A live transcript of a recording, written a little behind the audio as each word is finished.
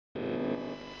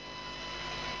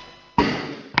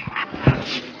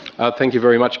Thank you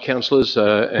very much, councillors,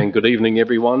 and good evening,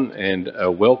 everyone, and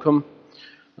welcome.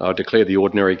 I declare the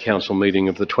ordinary council meeting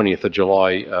of the 20th of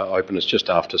July open. It's just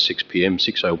after 6 p.m,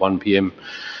 6:01 p.m.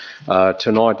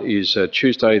 Tonight is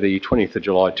Tuesday, the 20th of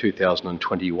July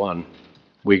 2021.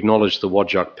 We acknowledge the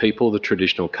Whadjuk people, the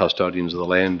traditional custodians of the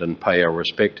land, and pay our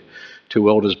respect to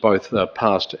elders both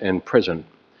past and present.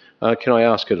 Can I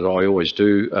ask, as I always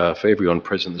do, for everyone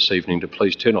present this evening to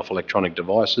please turn off electronic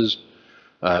devices,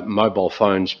 mobile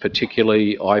phones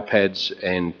particularly, iPads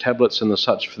and tablets and the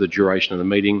such for the duration of the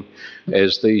meeting,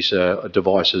 as these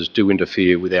devices do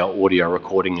interfere with our audio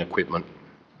recording equipment.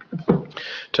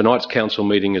 Tonight's council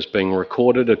meeting is being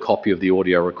recorded. A copy of the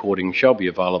audio recording shall be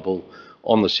available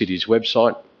on the city's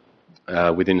website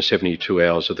within 72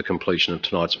 hours of the completion of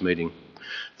tonight's meeting.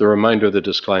 The remainder of the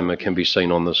disclaimer can be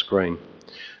seen on the screen.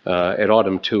 At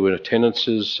item 2,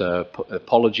 attendances,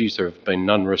 apologies, there have been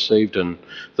none received and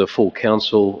the full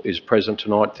council is present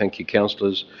tonight. Thank you,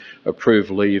 councillors.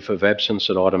 Approved leave of absence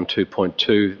at item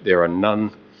 2.2, there are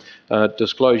none.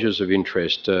 Disclosures of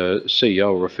interest, CEO,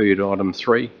 I'll refer you to item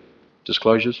 3,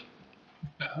 disclosures.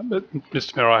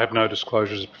 Mr Mayor, I have no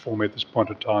disclosures before me at this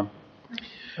point in time.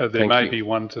 There may be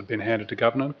ones that have been handed to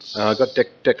governance. I've got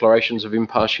declarations of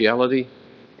impartiality.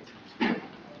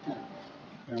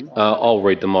 I'll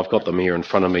read them. I've got them here in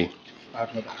front of me. I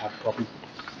have not had a copy.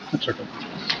 That's okay.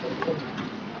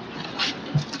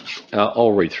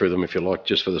 I'll read through them if you like,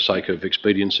 just for the sake of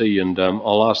expediency, and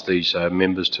I'll ask these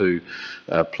members to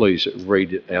please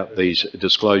read out these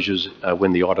disclosures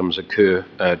when the items occur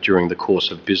during the course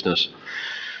of business.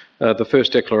 The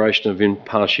first declaration of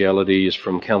impartiality is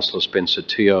from Councillor Spencer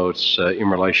Teo. It's in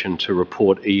relation to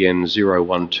report EN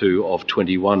 012 of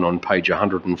 21 on page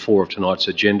 104 of tonight's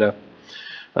agenda.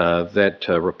 That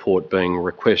report being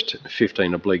request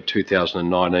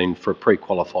 15/2019 for a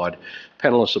pre-qualified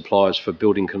panel of suppliers for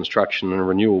building construction and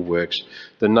renewal works.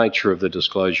 The nature of the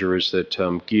disclosure is that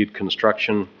Geared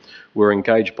Construction were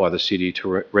engaged by the city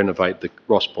to renovate the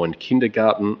Ross Point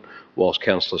Kindergarten, whilst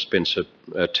Councillor Spencer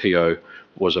Teo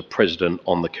was a president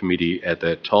on the committee at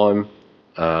that time.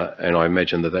 And I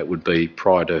imagine that would be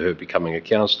prior to her becoming a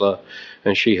councillor,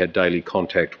 and she had daily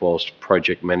contact whilst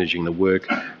project managing the work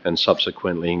and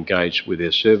subsequently engaged with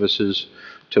their services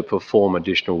to perform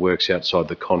additional works outside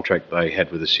the contract they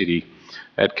had with the city.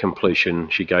 At completion,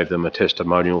 she gave them a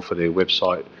testimonial for their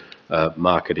website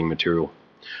marketing material.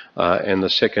 And the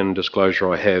second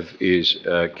disclosure I have is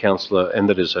councillor, and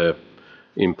that is a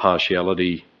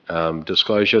impartiality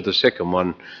disclosure. The second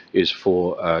one is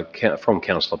for from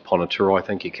Councillor Ponaturai.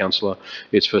 Thank you, Councillor.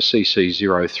 It's for CC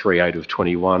 038 of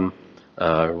 21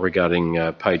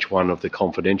 regarding page 1 of the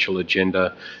confidential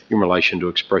agenda in relation to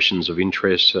expressions of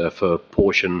interest for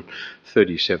portion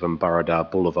 37 Burradar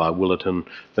Boulevard, Willetton.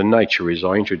 The nature is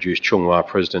I introduced Chung Wah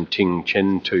President Ting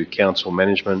Chen to council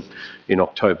management in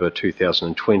October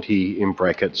 2020, in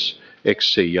brackets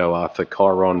ex-CEO Arthur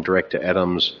Chiron, Director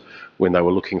Adams, when they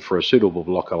were looking for a suitable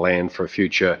block of land for a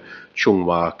future Chung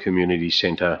Wah Community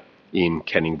Centre in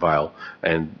Canning Vale.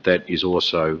 And that is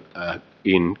also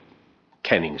in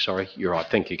Canning, sorry, you're right,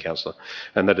 thank you, Councillor.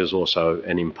 And that is also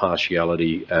an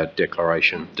impartiality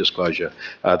declaration, disclosure.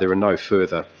 There are no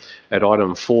further. At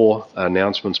item 4,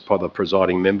 announcements by the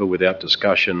presiding member without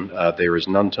discussion, there is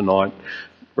none tonight.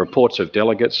 Reports of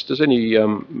delegates. Does any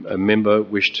member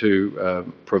wish to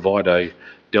provide a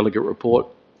delegate report?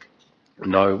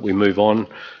 No, we move on.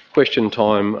 Question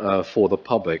time for the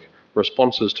public.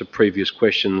 Responses to previous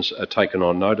questions are taken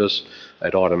on notice.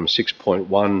 At item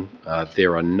 6.1,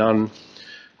 there are none.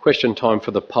 Question time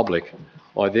for the public.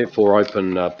 I therefore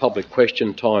open public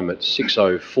question time at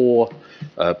 6:04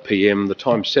 p.m. The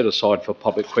time set aside for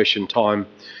public question time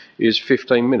is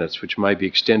 15 minutes, which may be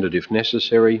extended if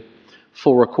necessary.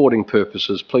 For recording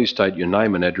purposes, please state your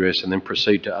name and address and then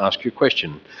proceed to ask your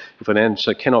question. If an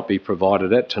answer cannot be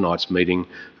provided at tonight's meeting,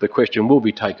 the question will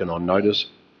be taken on notice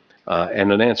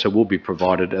and an answer will be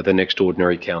provided at the next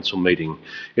ordinary council meeting.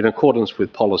 In accordance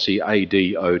with policy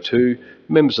AD02,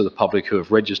 members of the public who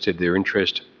have registered their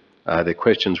interest, their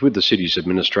questions with the city's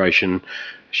administration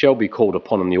shall be called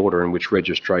upon in the order in which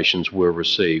registrations were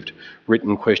received.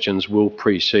 Written questions will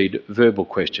precede verbal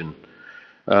question.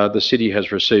 The city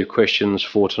has received questions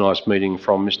for tonight's meeting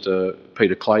from Mr.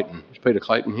 Peter Clayton. Is Peter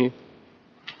Clayton here?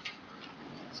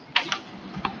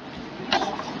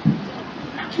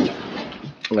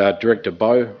 Director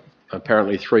Bowe,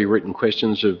 apparently 3 written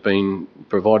questions have been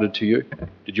provided to you.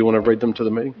 Did you want to read them to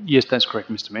the meeting? Yes, that's correct,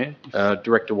 Mr. Mayor.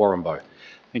 Director Warren Bowe.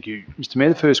 Thank you. Mr. Mayor,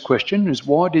 the first question is,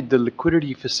 why did the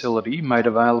liquidity facility made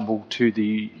available to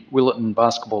the Willetton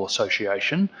Basketball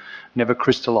Association never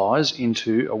crystallise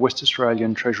into a West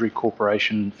Australian Treasury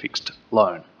Corporation fixed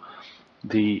loan?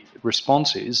 The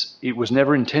response is, it was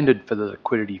never intended for the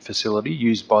liquidity facility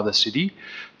used by the city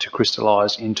to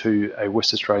crystallise into a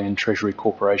West Australian Treasury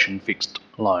Corporation fixed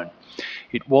loan.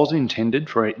 It was intended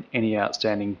for any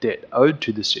outstanding debt owed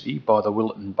to the city by the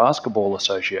Willetton Basketball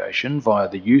Association via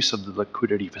the use of the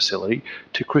liquidity facility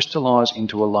to crystallise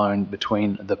into a loan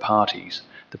between the parties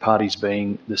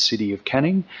being the City of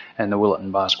Canning and the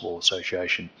Willetton Basketball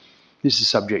Association. This is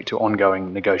subject to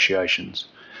ongoing negotiations.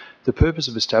 The purpose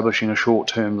of establishing a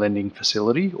short-term lending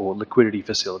facility or liquidity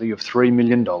facility of $3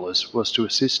 million was to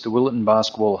assist the Willetton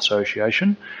Basketball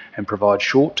Association and provide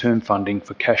short-term funding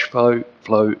for cash flow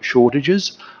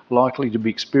shortages likely to be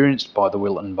experienced by the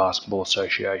Willetton Basketball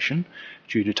Association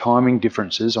due to timing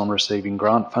differences on receiving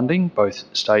grant funding, both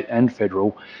state and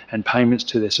federal, and payments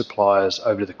to their suppliers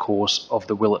over the course of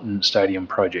the Willetton Stadium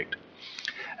project.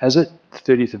 As at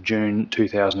 30th of June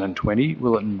 2020,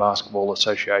 Willetton Basketball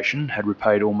Association had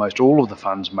repaid almost all of the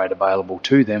funds made available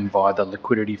to them via the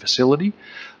liquidity facility,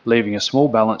 leaving a small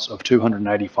balance of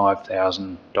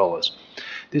 $285,000.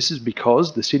 This is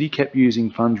because the city kept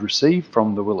using funds received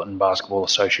from the Willetton Basketball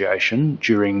Association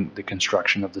during the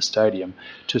construction of the stadium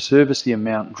to service the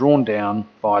amount drawn down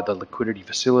by the liquidity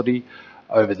facility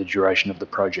over the duration of the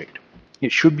project.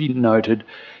 It should be noted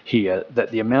here that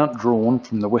the amount drawn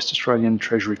from the West Australian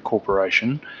Treasury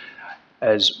Corporation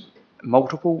as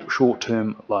multiple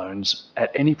short-term loans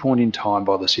at any point in time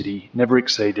by the city never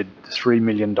exceeded $3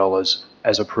 million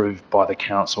as approved by the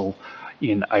council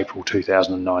in April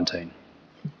 2019.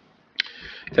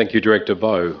 Thank you, Director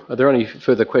Bowe. Are there any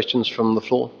further questions from the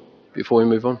floor before we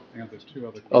move on? There's two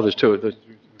other questions. Oh, there's two.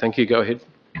 Thank you. Go ahead.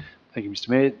 Thank you, Mr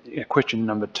Mayor. Question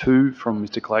number 2 from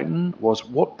Mr Clayton was,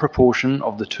 what proportion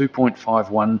of the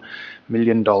 $2.51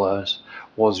 million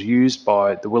was used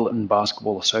by the Willetton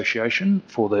Basketball Association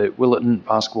for the Willetton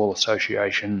Basketball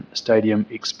Association Stadium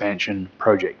Expansion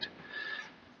Project?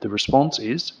 The response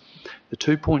is, the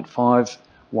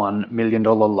 $2.51 million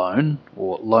loan,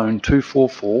 or Loan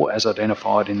 244 as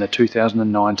identified in the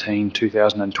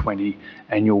 2019-2020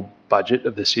 annual budget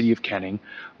of the City of Canning,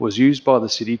 was used by the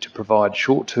city to provide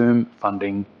short-term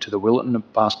funding to the Willetton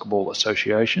Basketball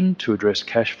Association to address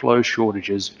cash flow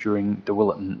shortages during the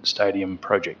Willetton Stadium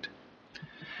project.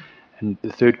 And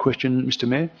the third question, Mr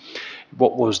Mayor,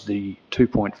 what was the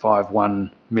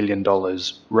 $2.51 million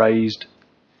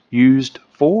used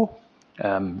for?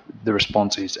 The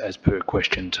response is as per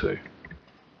question 2.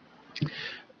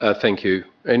 Thank you.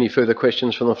 Any further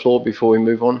questions from the floor before we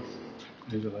move on?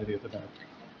 There's a lady at the back.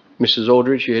 Mrs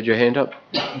Aldridge, you had your hand up.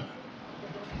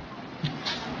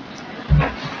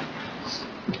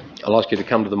 I'll ask you to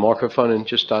come to the microphone and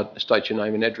just state your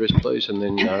name and address, please, and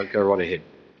then go right ahead.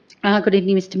 Good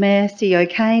evening, Mr Mayor, CEO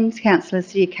Keynes, councillors,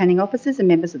 City of Canning officers and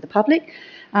members of the public.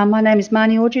 My name is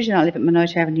Marnie Aldridge and I live at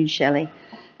Minota Avenue, Shelley.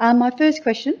 My first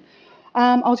question,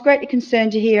 I was greatly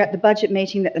concerned to hear at the budget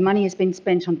meeting that the money has been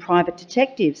spent on private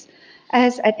detectives.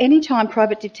 Has at any time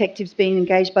private detectives been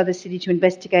engaged by the city to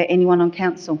investigate anyone on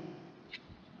council?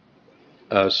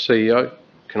 CEO,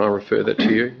 can I refer that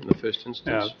to you in the first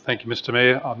instance? Thank you, Mr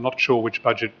Mayor. I'm not sure which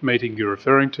budget meeting you're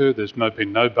referring to. There's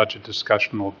been no budget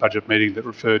discussion or budget meeting that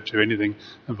referred to anything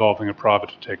involving a private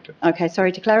detective. Okay,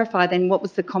 sorry, to clarify then, what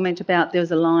was the comment about there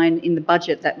was a line in the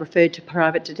budget that referred to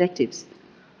private detectives?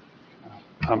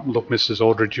 Look, Mrs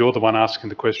Aldridge, you're the one asking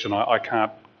the question. I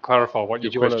can't clarify what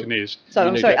your question is. So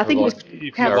I'm sorry, I think it was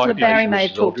Councillor Barry may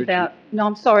have talked about, no,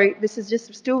 I'm sorry, this is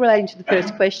just still relating to the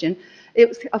first question.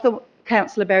 I thought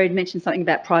Councillor Barry had mentioned something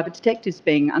about private detectives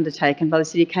being undertaken by the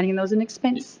City of Canning and there was an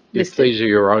expense listed. If these are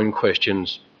your own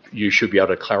questions, you should be able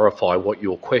to clarify what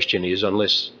your question is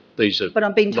unless these are But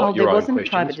I'm being told there wasn't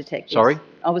private detectives. Sorry?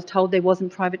 I was told there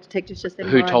wasn't private detectives just then.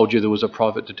 Who told you there was a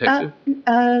private detective?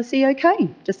 CEO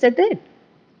Kane just said there.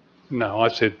 No, I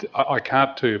said I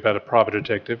can't tell you about a private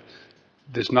detective.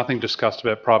 There's nothing discussed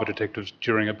about private detectives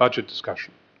during a budget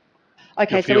discussion.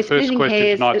 Okay, so your first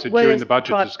question tonight said during the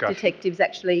budget private discussion. Detectives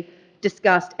actually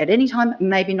discussed at any time,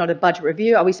 maybe not a budget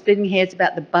review. Are we splitting hairs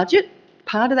about the budget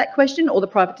part of that question or the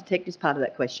private detectives part of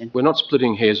that question? We're not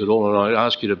splitting hairs at all, and I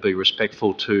ask you to be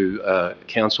respectful to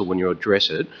council when you address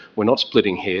it. We're not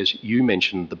splitting hairs. You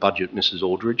mentioned the budget, Mrs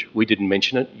Aldridge. We didn't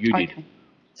mention it. You did. Okay.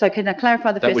 So can I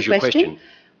clarify the That first was your question.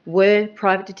 Were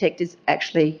private detectives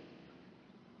actually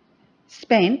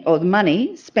spent, or the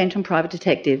money spent on private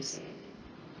detectives?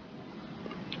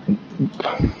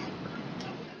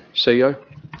 CEO?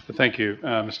 Thank you,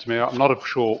 Mr Mayor. I'm not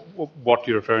sure what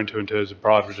you're referring to in terms of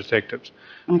private detectives.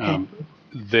 Okay.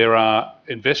 There are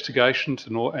investigations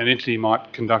an entity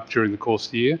might conduct during the course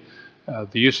of the year.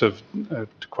 The use of, to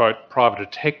quote, private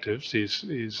detectives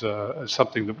is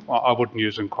something that I wouldn't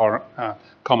use in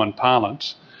common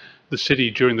parlance. the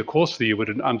city during the course of the year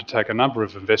would undertake a number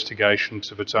of investigations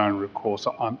of its own recourse.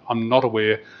 I'm not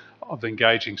aware of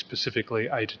engaging specifically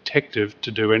a detective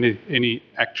to do any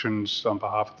actions on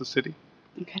behalf of the city.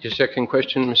 Okay. Your second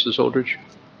question, Mrs Aldridge?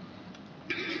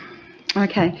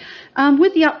 Okay.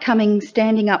 With the upcoming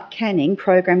Standing Up Canning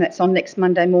program that's on next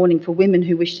Monday morning for women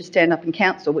who wish to stand up in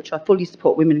council, which I fully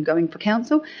support women going for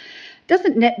council,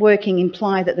 doesn't networking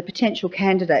imply that the potential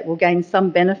candidate will gain some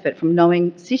benefit from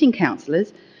knowing sitting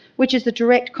councillors, which is the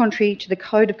direct contrary to the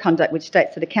Code of Conduct, which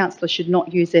states that a councillor should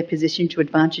not use their position to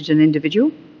advantage an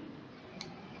individual?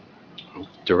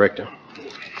 Director.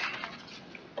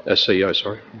 CEO,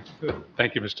 sorry.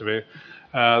 Thank you, Mr Mayor.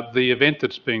 The event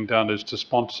that's being done is to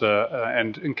sponsor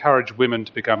and encourage women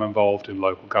to become involved in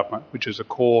local government, which is a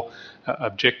core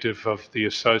objective of the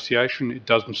association. It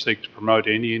doesn't seek to promote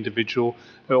any individual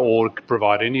or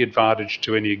provide any advantage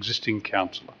to any existing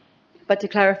councillor. But to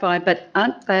clarify, but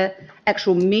aren't the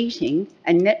actual meeting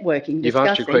and networking discussing... You've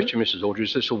asked your question, Mrs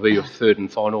Aldridge. This will be your third and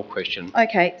final question.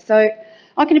 Okay, so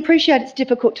I can appreciate it's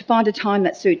difficult to find a time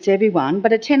that suits everyone,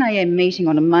 but a 10 a.m. meeting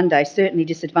on a Monday certainly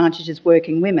disadvantages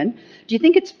working women. Do you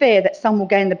think it's fair that some will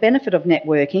gain the benefit of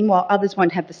networking while others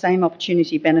won't have the same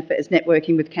opportunity benefit as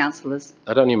networking with councillors?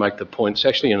 I'd only make the point, it's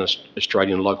actually an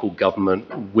Australian Local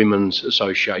Government Women's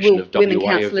Association of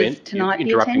WA event. You're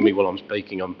interrupting me while I'm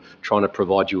speaking. I'm trying to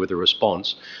provide you with a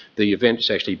response. The event's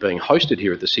actually being hosted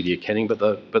here at the City of Canning, but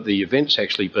the event's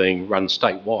actually being run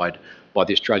statewide by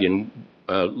the Australian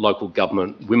Local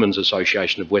Government Women's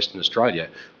Association of Western Australia.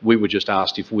 We were just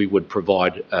asked if we would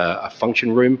provide a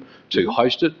function room to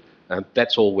host it.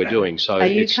 That's all we're doing. So are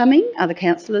you coming? Are the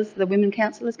councillors, the women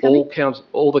councillors coming?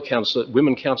 All the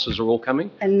women councillors are all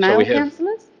coming. And male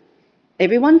councillors?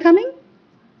 Everyone coming?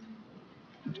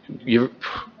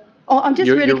 I'm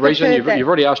just really concerned that... You've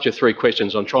already asked your three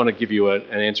questions. I'm trying to give you an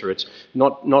answer. It's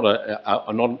I'm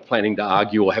not planning to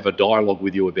argue or have a dialogue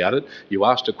with you about it. You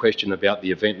asked a question about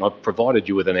the event and I've provided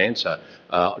you with an answer.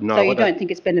 No, so you don't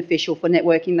think it's beneficial for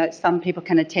networking that some people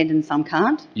can attend and some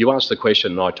can't? You asked the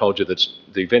question and I told you that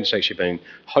the event's actually being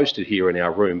hosted here in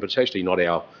our room, but it's actually not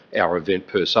our event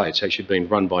per se. It's actually been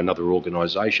run by another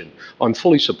organisation. I'm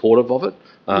fully supportive of it.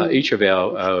 Each of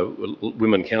our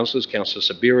women councillors, Councillor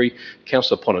Sabiri,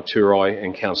 Councillor Ponaturai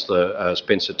and Councillor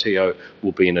Spencer Teo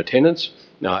will be in attendance,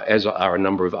 as are a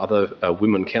number of other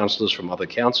women councillors from other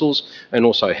councils, and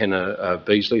also Hannah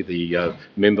Beasley, the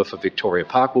member for Victoria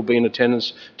Park, will be in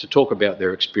attendance to talk about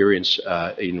their experience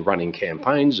in running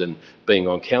campaigns and being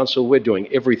on council. We're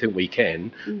doing everything we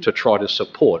can to try to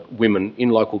support women in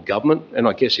local government, and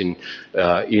I guess in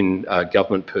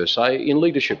government per se, in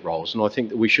leadership roles. And I think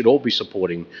that we should all be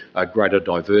supporting greater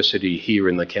diversity here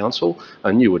in the council.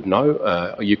 And you would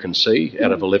know, you can see,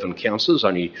 out of 11 councillors,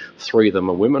 only 3 of them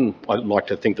are women. I'd like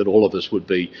to think that all of us would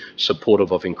be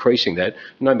supportive of increasing that.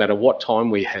 No matter what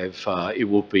time we have, it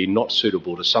will be not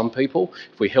suitable to some people.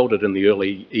 If we held it in the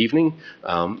early evening,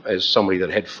 as somebody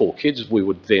that had 4 kids, we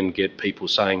would then get people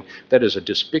saying that is a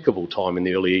despicable time in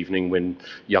the early evening when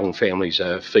young families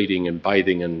are feeding and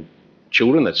bathing and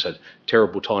children. That's a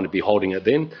terrible time to be holding it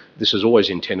then. This is always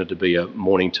intended to be a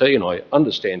morning tea, and I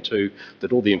understand too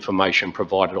that all the information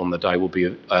provided on the day will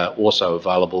be also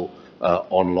available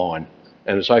online,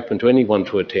 and it's open to anyone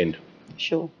to attend.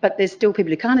 Sure, but there's still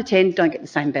people who can't attend, don't get the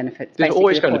same benefits. There's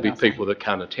always going to be people that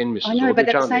can't attend, Mrs. I know, but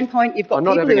at the same point, you've got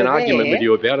people who are there. I'm not having an argument with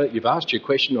you about it. You've asked your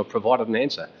question, I've provided an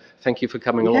answer. Thank you for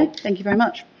coming along. Thank you very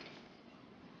much.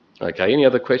 Okay, any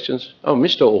other questions? Oh,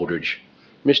 Mr. Aldridge.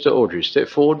 Mr. Aldridge, step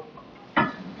forward.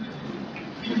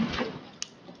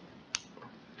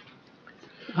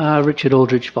 Richard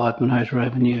Aldridge, 5 Minota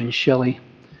Avenue in Shelley.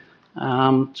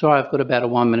 Sorry, I've got about a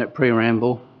 1-minute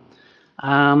pre-ramble.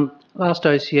 Last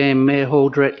OCM, Mayor Hall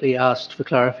directly asked for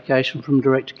clarification from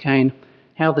Director Kane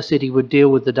how the city would deal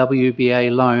with the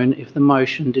WBA loan if the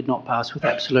motion did not pass with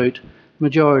absolute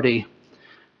majority.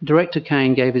 Director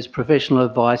Kane gave his professional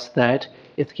advice that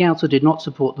if the council did not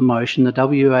support the motion, the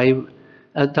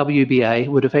WBA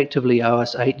would effectively owe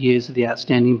us 8 years of the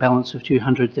outstanding balance of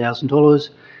 $200,000,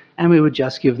 and we would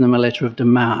just give them a letter of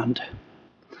demand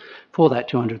for that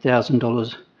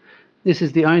 $200,000. This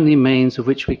is the only means of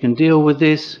which we can deal with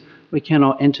this. We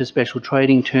cannot enter special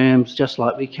trading terms, just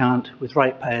like we can't with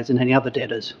ratepayers and any other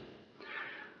debtors.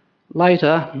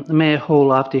 Later, Mayor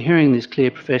Hall, after hearing this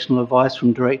clear professional advice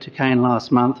from Director Kane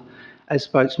last month, as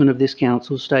spokesman of this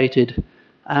council, stated,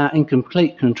 in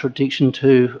complete contradiction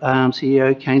to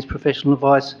CEO Kane's professional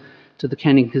advice to the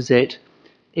Canning Gazette,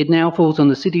 it now falls on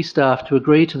the city staff to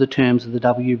agree to the terms of the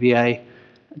WBA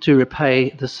to repay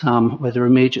the sum, whether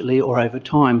immediately or over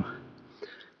time.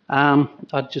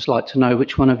 I'd just like to know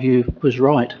which one of you was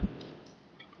right.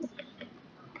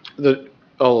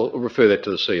 I'll refer that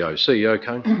to the CEO. CEO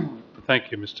Kane.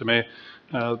 Thank you, Mr Mayor.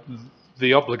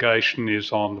 The obligation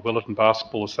is on the Willetton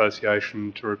Basketball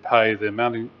Association to repay their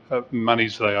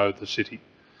monies they owe the city.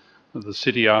 The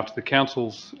city, after the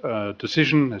council's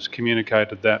decision, has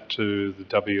communicated that to the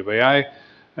WBA,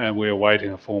 and we're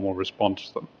awaiting a formal response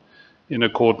to them. In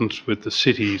accordance with the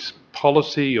city's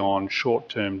policy on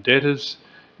short-term debtors,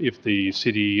 if the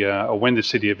city, or when the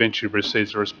city eventually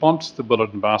receives a response, the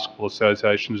Willetton Basketball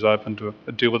Association is open to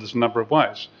deal with this in a number of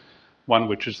ways. One,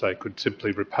 which is they could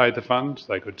simply repay the funds,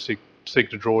 they could seek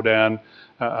to draw down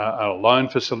a loan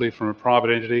facility from a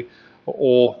private entity,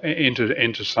 or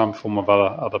enter some form of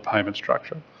other payment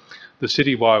structure. The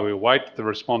city, while we await the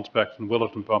response back from the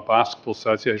Willetton Basketball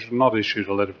Association, not issued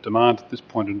a letter of demand at this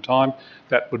point in time.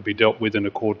 That would be dealt with in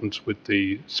accordance with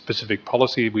the specific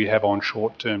policy we have on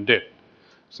short-term debt.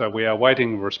 So we are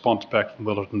waiting a response back from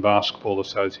the Willetton Basketball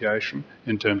Association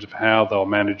in terms of how they'll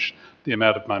manage the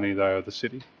amount of money they owe the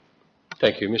city.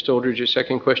 Thank you. Mr Aldridge, your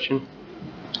second question.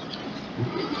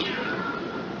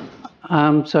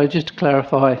 So just to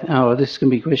clarify, this can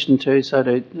be question 2. So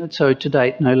to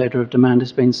date, no letter of demand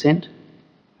has been sent.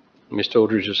 Mr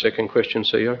Aldridge, your second question,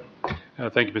 CEO.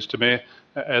 Thank you, Mr Mayor.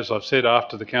 As I've said,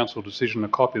 after the council decision, a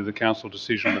copy of the council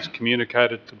decision was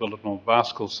communicated to the Willetton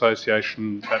Basketball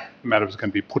Association. That matter is going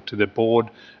to be put to their board.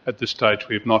 At this stage,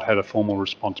 we have not had a formal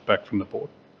response back from the board.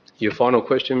 Your final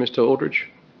question, Mr Aldridge.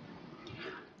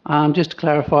 Just to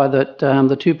clarify that the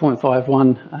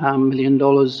 $2.51 million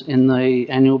in the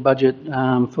annual budget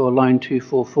for loan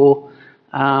 244,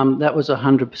 that was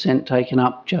 100% taken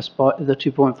up just by the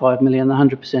 2.5 million. The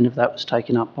 100% of that was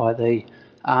taken up by the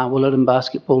Willetton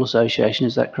Basketball Association.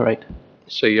 Is that correct?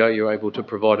 CEO, you're able to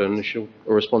provide an initial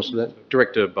response to that.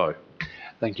 Director Bowe.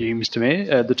 Thank you, Mr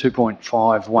Mayor. The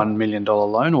 $2.51 million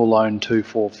loan, or Loan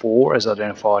 244, as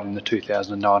identified in the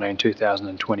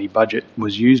 2019-2020 budget,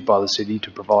 was used by the city to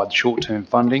provide short-term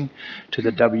funding to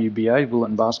the WBA,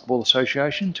 Willetton Basketball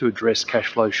Association, to address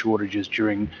cash flow shortages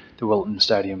during the Willetton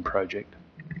Stadium project.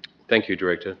 Thank you,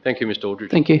 Director. Thank you, Mr Aldridge.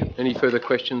 Thank you. Any further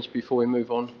questions before we move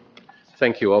on?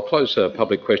 Thank you. I'll close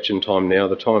public question time now.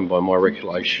 The time, by my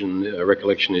recollection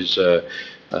is, say,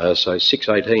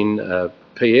 6:18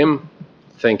 p.m.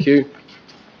 Thank you.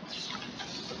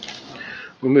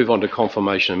 We move on to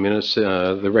confirmation of minutes.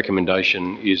 The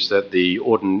recommendation is that the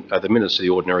minutes of the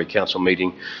ordinary council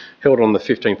meeting held on the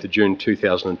 15th of June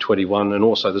 2021 and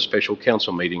also the special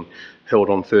council meeting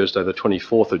held on Thursday the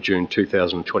 24th of June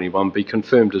 2021 be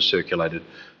confirmed as circulated.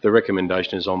 The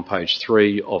recommendation is on page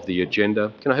 3 of the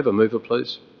agenda. Can I have a mover,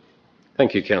 please?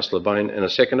 Thank you, Councillor Bain. And a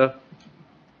seconder?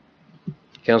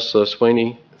 Councillor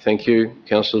Sweeney. Thank you.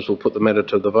 Councillors, will put the matter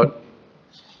to the vote.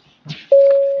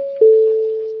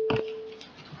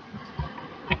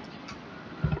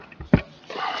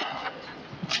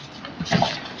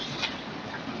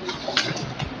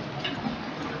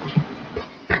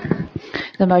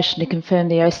 The motion to confirm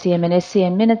the OCM and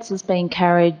SCM minutes has been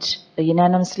carried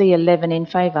unanimously, 11 in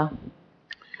favour.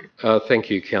 Thank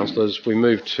you, councillors. We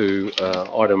move to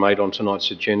item 8 on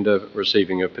tonight's agenda,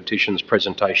 receiving of petitions,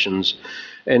 presentations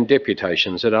and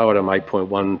deputations. At item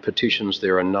 8.1, petitions,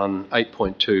 there are none.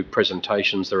 8.2,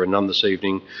 presentations, there are none this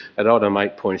evening. At item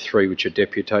 8.3, which are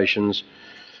deputations,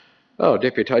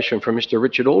 deputation from Mr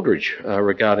Richard Aldridge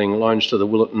regarding loans to the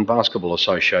Willetton Basketball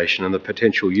Association and the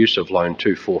potential use of Loan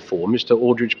 244. Mr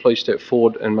Aldridge, please step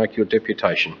forward and make your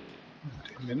deputation.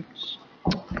 10 minutes.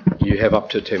 You have up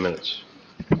to 10 minutes.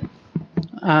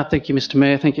 Thank you, Mr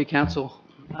Mayor. Thank you, Council.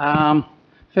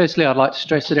 Firstly, I'd like to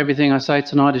stress that everything I say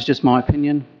tonight is just my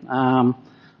opinion.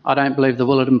 I don't believe the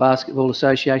Willetton Basketball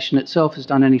Association itself has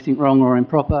done anything wrong or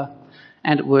improper,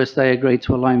 and at worst they agreed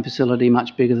to a loan facility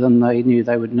much bigger than they knew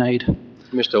they would need.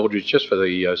 Mr Aldridge, just for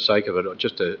the sake of it,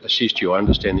 just to assist you, I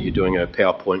understand that you're doing a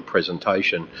PowerPoint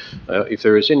presentation. If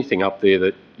there is anything up there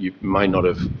that you may not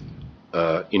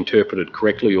have interpreted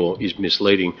correctly or is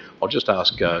misleading, I'll just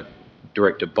ask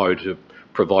Director Bowe to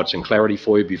provide some clarity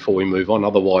for you before we move on.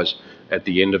 Otherwise, at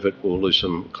the end of it, we'll lose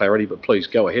some clarity. But please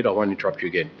go ahead. I won't interrupt you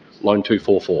again. Loan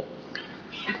 244.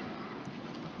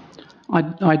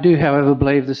 I do, however,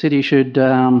 believe the city should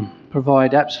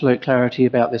provide absolute clarity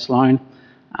about this loan.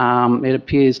 It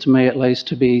appears to me, at least,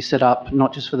 to be set up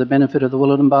not just for the benefit of the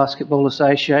Willetton Basketball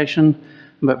Association,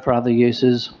 but for other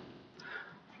uses.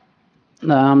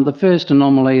 The first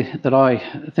anomaly that I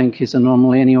think is an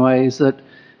anomaly anyway is that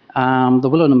the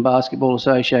Willetton Basketball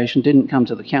Association didn't come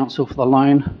to the council for the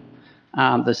loan.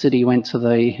 The city went to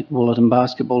the Willetton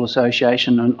Basketball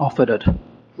Association and offered it.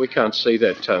 We can't see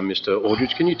that, Mr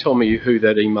Aldridge. Can you tell me who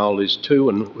that email is to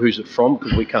and who's it from?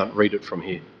 Because we can't read it from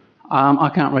here.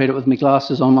 I can't read it with my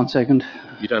glasses on. 1 second.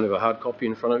 You don't have a hard copy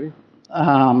in front of you?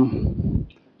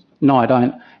 No, I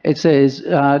don't. It says,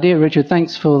 Dear Richard,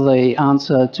 thanks for the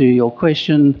answer to your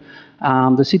question.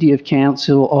 The City of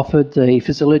Council offered the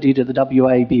facility to the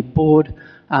WAB board,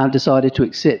 decided to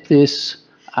accept this.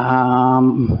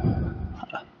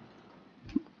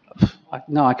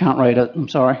 No, I can't read it, I'm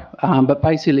sorry. But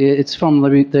basically it's from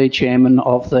the chairman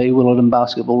of the Willardon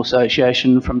Basketball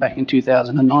Association from back in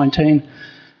 2019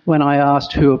 when I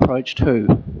asked who approached who.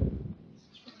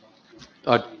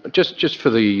 Just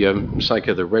for the sake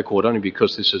of the record, only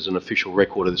because this is an official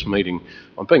record of this meeting,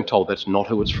 I'm being told that's not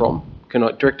who it's from. Can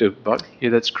I, Director Buck? Yeah,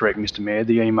 that's correct, Mr Mayor.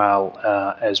 The email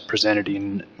as presented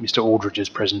in Mr Aldridge's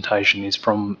presentation is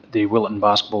from the Willardon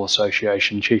Basketball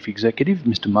Association Chief Executive,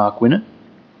 Mr Mark Winnett.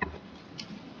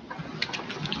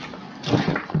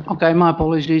 Okay, my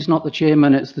apologies, not the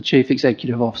chairman, it's the Chief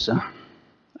Executive Officer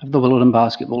of the Willardon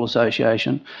Basketball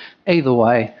Association. Either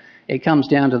way, it comes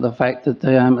down to the fact that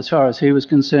as far as he was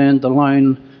concerned, the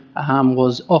loan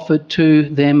was offered to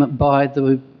them by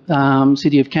the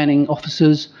City of Canning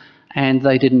officers and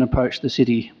they didn't approach the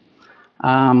city.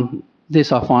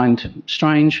 This I find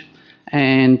strange,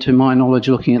 and to my knowledge,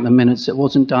 looking at the minutes, it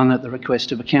wasn't done at the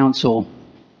request of a council.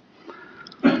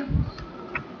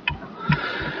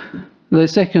 The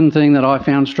second thing that I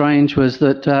found strange was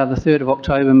that the 3rd of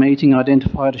October meeting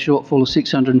identified a shortfall of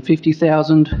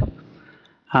 650,000,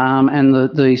 and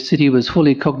the city was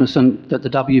fully cognizant that the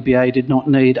WBA did not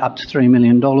need up to $3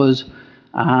 million,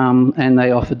 and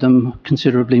they offered them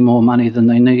considerably more money than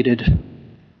they needed.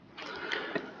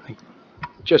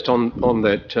 Just on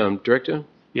that, Director,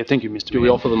 Yeah, thank you, Mr do Mayor. we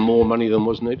offer them more money than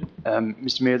was needed?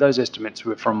 Mr Mayor, those estimates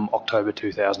were from October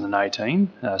 2018,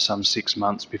 some 6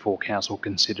 months before Council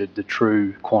considered the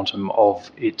true quantum of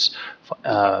its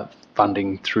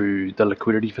funding through the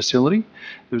liquidity facility.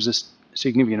 There was a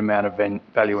significant amount of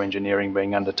value engineering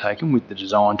being undertaken with the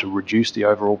design to reduce the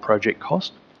overall project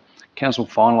cost. Council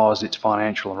finalised its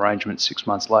financial arrangements 6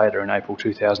 months later in April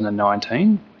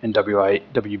 2019, and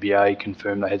WBA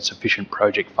confirmed they had sufficient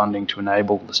project funding to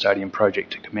enable the stadium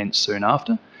project to commence soon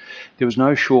after. There was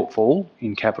no shortfall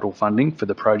in capital funding for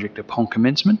the project upon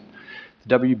commencement.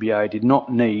 The WBA did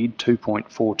not need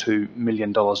 $2.42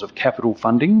 million of capital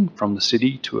funding from the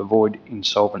city to avoid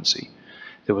insolvency.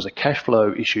 There was a cash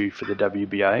flow issue for the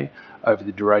WBA over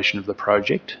the duration of the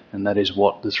project, and that is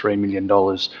what the $3 million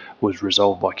was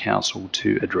resolved by Council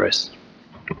to address.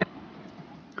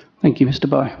 Thank you, Mr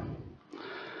Bowe.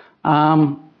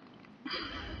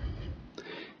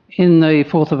 In the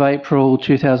 4th of April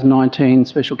 2019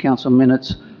 Special Council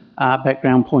Minutes,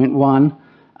 background point 1,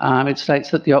 it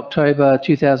states that the October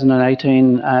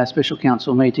 2018 Special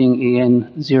Council meeting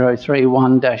EN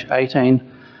 031-18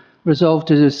 resolved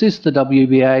to assist the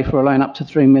WBA for a loan up to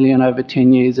 $3 million over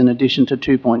 10 years in addition to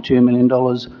 $2.2 million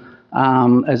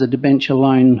as a debenture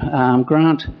loan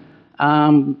grant,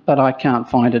 but I can't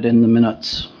find it in the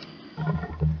minutes.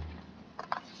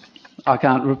 I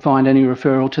can't find any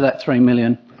referral to that $3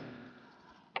 million.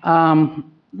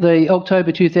 The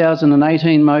October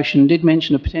 2018 motion did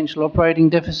mention a potential operating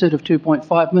deficit of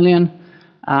 $2.5 million,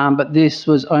 but this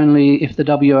was only if the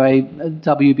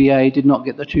WBA did not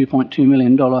get the $2.2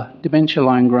 million debenture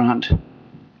loan grant.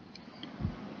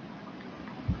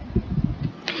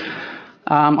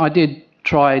 I did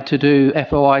try to do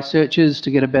FOI searches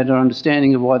to get a better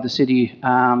understanding of why the city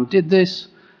did this,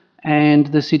 and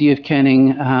the City of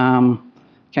Canning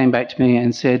came back to me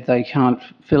and said they can't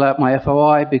fill out my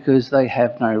FOI because they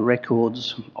have no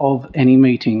records of any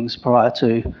meetings prior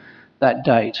to that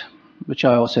date, which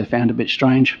I also found a bit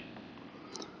strange.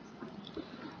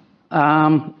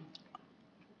 I'll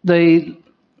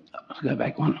go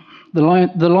back one. The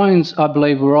loans, I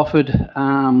believe, were offered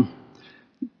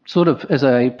sort of as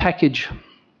a package.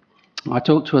 I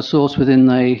talked to a source within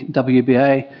the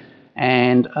WBA,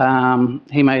 and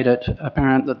he made it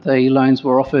apparent that the loans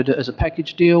were offered as a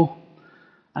package deal.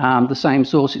 The same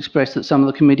source expressed that some of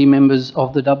the committee members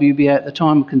of the WBA at the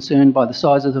time were concerned by the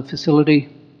size of the facility,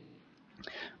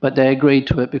 but they agreed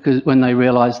to it because when they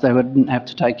realised they wouldn't have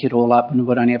to take it all up and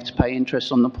would only have to pay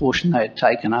interest on the portion they had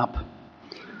taken up.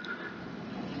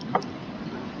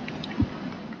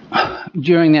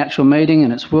 During the actual meeting,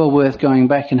 and it's well worth going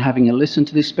back and having a listen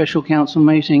to this special council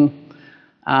meeting,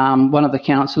 one of the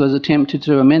councillors attempted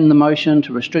to amend the motion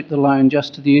to restrict the loan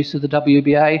just to the use of the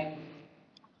WBA,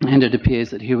 and it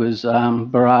appears that he was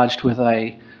barraged with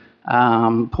a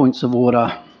points of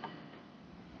order.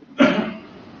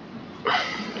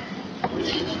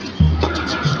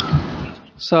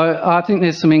 So I think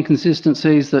there's some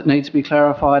inconsistencies that need to be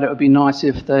clarified. It would be nice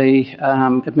if the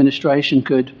administration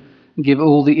could give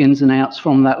all the ins and outs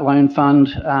from that loan fund,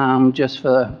 just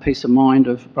for peace of mind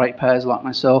of ratepayers like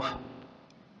myself.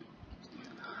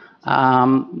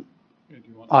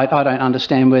 I don't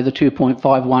understand where the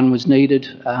 2.51 was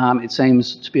needed. It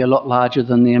seems to be a lot larger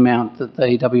than the amount that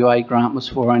the WA grant was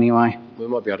for anyway. We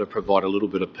might be able to provide a little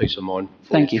bit of peace of mind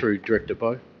for Thank you. through Director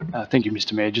Bowe. Thank you,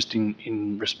 Mr Mayor. Just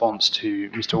in response to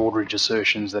Mr Aldridge's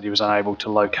assertions that he was unable to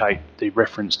locate the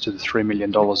reference to the $3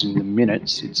 million in the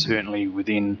minutes, it's certainly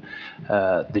within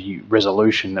the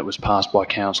resolution that was passed by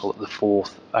Council at the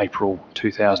 4th April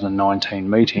 2019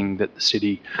 meeting that the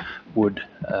City would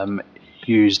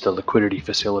use the liquidity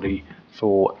facility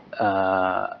for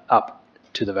up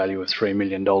to the value of $3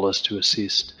 million to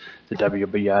assist the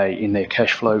WBA in their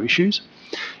cash flow issues.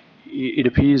 It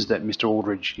appears that Mr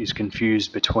Aldridge is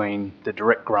confused between the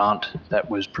direct grant that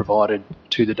was provided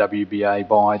to the WBA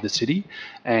by the City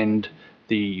and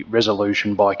the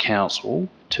resolution by Council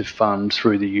to fund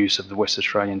through the use of the West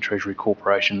Australian Treasury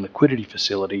Corporation liquidity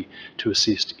facility to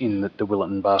assist in the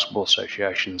Willetton Basketball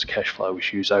Association's cash flow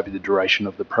issues over the duration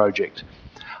of the project.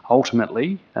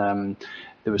 Ultimately, there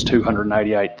was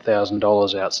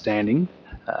 $288,000 outstanding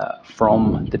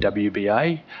from the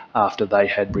WBA after they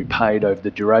had repaid over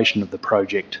the duration of the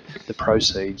project the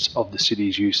proceeds of the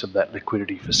City's use of that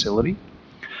liquidity facility.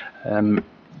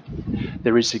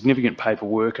 There is significant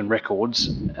paperwork and records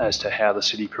as to how the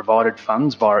City provided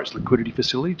funds via its liquidity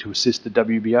facility to assist the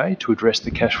WBA to address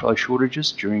the cash flow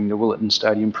shortages during the Willetton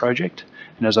Stadium project.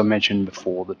 And as I mentioned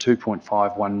before, the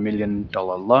 $2.51 million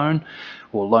loan,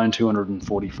 or Loan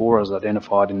 244 as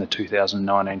identified in the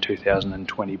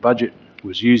 2019-2020 budget,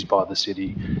 was used by the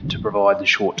City to provide the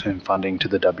short-term funding to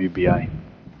the WBA.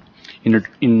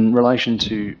 In relation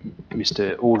to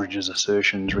Mr Aldridge's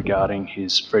assertions regarding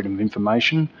his Freedom of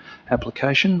Information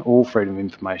application, all Freedom of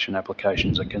Information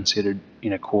applications are considered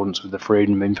in accordance with the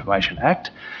Freedom of Information Act.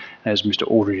 As Mr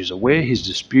Aldridge is aware, his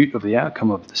dispute of the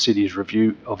outcome of the City's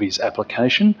review of his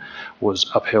application was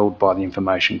upheld by the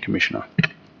Information Commissioner.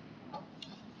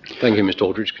 Thank you, Mr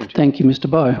Aldridge. Continue. Thank you, Mr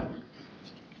Bowe.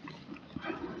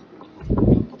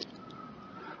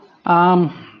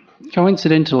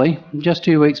 Coincidentally, just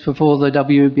 2 weeks before the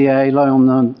WBA loan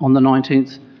on the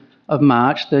 19th of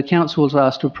March, the Council was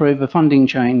asked to approve a funding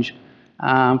change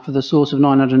for the source of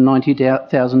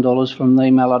 $990,000 from the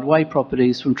Mallard Way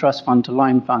properties from trust fund to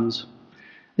loan funds.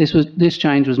 This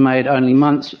change was made only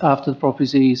months after the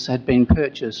properties had been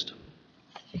purchased.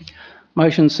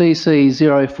 Motion CC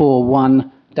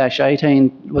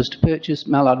 041-18 was to purchase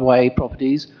Mallard Way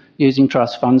properties using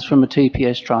trust funds from a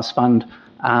TPS trust fund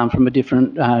from a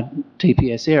different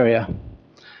TPS area.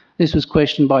 This was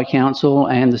questioned by Council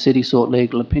and the City sought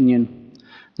legal opinion.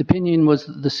 The opinion was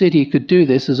that the City could do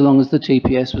this as long as the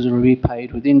TPS was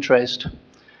repaid with interest.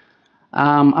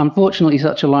 Unfortunately,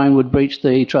 such a loan would breach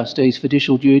the trustees'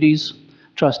 fiducial duties.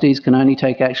 Trustees can only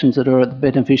take actions that are at the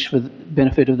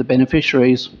benefit of the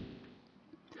beneficiaries.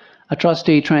 A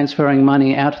trustee transferring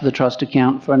money out of the trust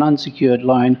account for an unsecured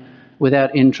loan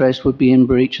without interest would be in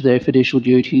breach of their fiducial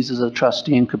duties as a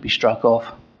trustee and could be struck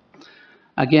off.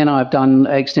 Again, I've done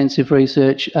extensive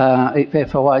research,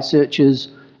 FOI searches,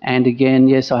 and again,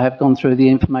 yes, I have gone through the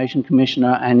Information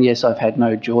Commissioner, and yes, I've had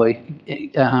no joy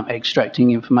extracting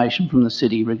information from the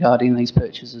City regarding these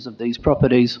purchases of these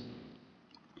properties.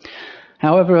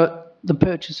 However, the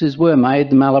purchases were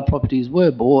made, the Mallard properties were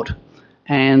bought,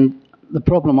 and the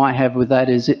problem I have with that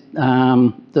is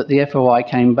that the FOI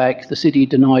came back, the City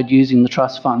denied using the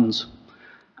trust funds,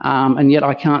 and yet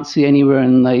I can't see anywhere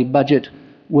in the budget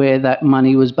where that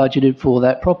money was budgeted for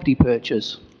that property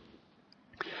purchase.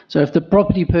 So if the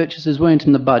property purchases weren't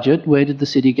in the budget, where did the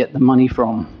City get the money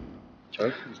from?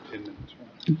 Sorry?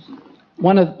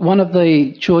 One of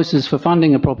the choices for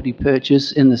funding a property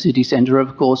purchase in the city centre,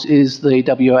 of course, is the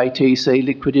WATC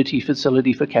Liquidity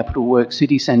Facility for Capital Works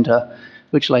City Centre,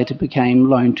 which later became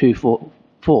Loan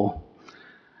 244.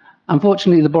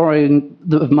 Unfortunately, the borrowing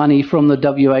of money from the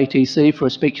WATC for a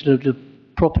speculative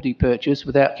property purchase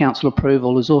without council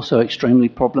approval is also extremely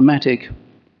problematic.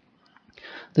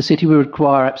 The City would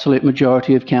require absolute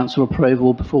majority of council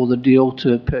approval before the deal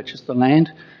to purchase the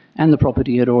land, and the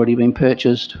property had already been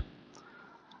purchased.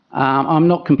 I'm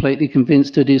not completely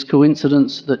convinced it is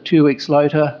coincidence that 2 weeks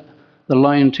later, the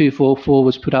Loan 244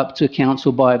 was put up to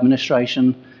council by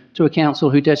administration, to a council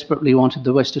who desperately wanted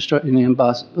the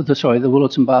the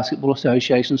Willetton Basketball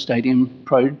Association Stadium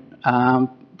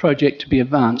project to be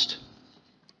advanced.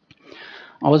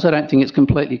 I also don't think it's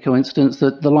completely coincidence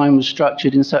that the loan was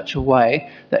structured in such a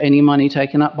way that any money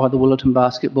taken up by the Willetton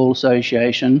Basketball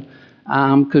Association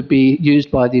could be used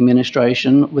by the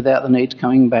administration without the need to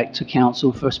coming back to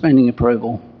council for spending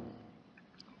approval.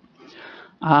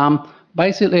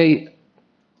 Basically,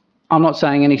 I'm not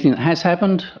saying anything that has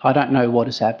happened. I don't know what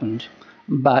has happened.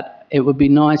 But it would be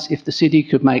nice if the city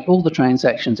could make all the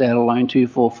transactions out of Loan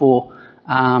 244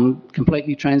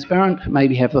 completely transparent,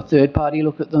 maybe have a third party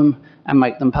look at them and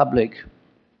make them public.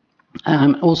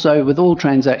 Also, with all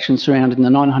transactions surrounding the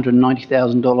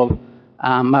 $990,000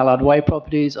 Mallard Way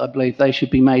properties, I believe they should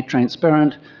be made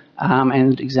transparent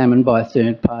and examined by a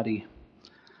third party.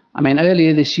 I mean,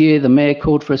 earlier this year, the Mayor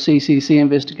called for a CCC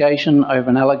investigation over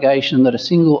an allegation that a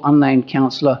single unnamed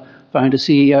councillor phoned a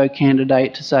CEO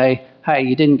candidate to say, hey,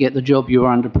 you didn't get the job, you were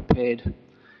underprepared.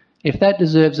 If that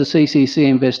deserves a CCC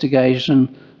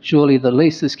investigation, surely the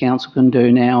least this council can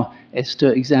do now is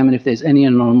to examine if there's any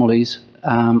anomalies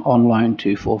on Loan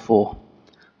 244.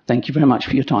 Thank you very much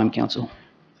for your time, Council.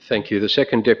 Thank you. The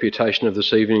second deputation of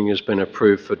this evening has been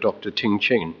approved for Dr. Ting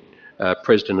Chen,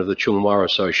 President of the Chung Wah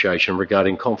Association,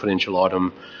 regarding confidential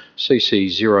item CC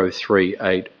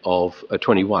 038 of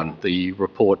 21, the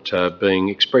report being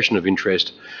expression of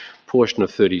interest, portion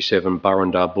of 37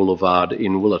 Burrendar Boulevard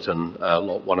in Willerton,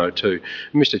 lot 102.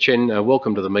 Mr. Chen,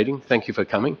 welcome to the meeting. Thank you for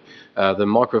coming. The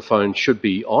microphone should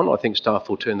be on. I think staff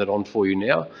will turn that on for you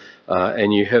now.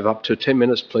 And you have up to 10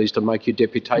 minutes, please, to make your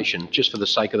deputation. Just for the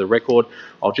sake of the record,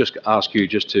 I'll just ask you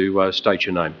just to state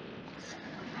your name.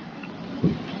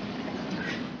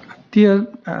 Dear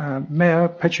Mayor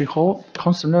Patrick Ho,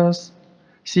 councillors,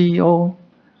 CEO,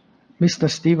 Mr.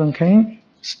 Stephen Kane,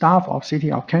 staff of City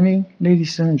of Canning,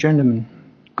 ladies and gentlemen,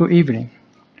 good evening.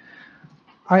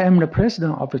 I am the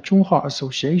president of the Chung Wah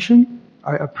Association.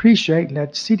 I appreciate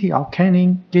that City of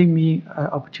Canning gave me an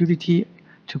opportunity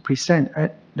to present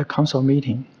at the council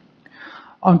meeting.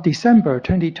 On December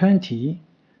 2020,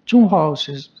 Chung Wah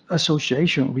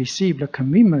Association received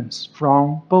commitments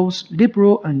from both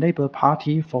Liberal and Labour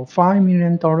Party for $5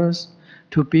 million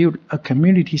to build a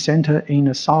community centre in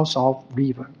the south of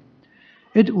River.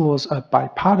 It was a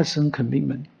bipartisan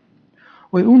commitment.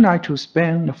 We would like to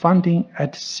spend the funding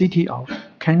at the City of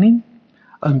Canning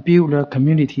and build a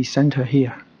community centre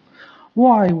here.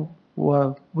 Why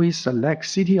will we select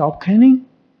City of Canning?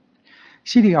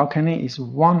 City of Canning is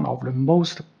one of the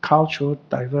most culturally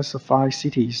diversified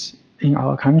cities in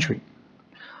our country.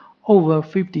 Over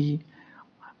 50%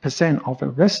 of the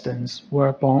residents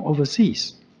were born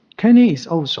overseas. Canning is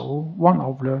also one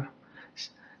of the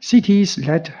cities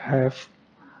that have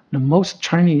the most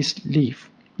Chinese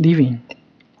living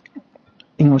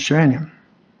in Australia.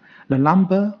 The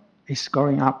number is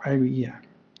going up every year.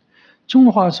 Chung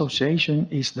Wah Association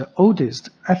is the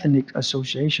oldest ethnic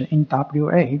association in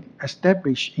WA,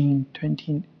 established in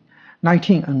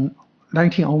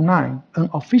 1909 and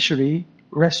officially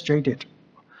registered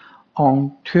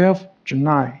on 12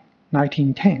 July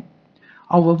 1910.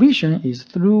 Our vision is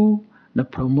through the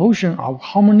promotion of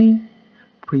harmony,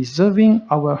 preserving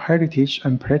our heritage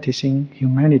and practicing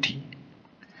humanity.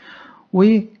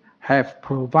 We have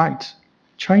provided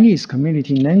Chinese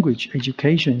community language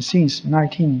education since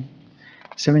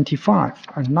 1975,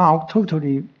 and now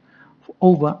totally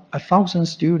over 1,000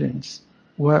 students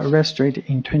were registered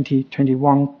in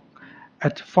 2021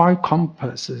 at 5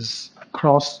 campuses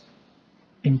across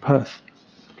in Perth.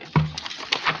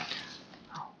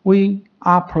 We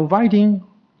are providing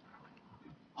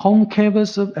home care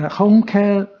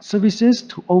services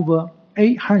to over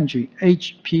 800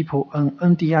 aged people and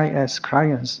NDIS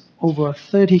clients over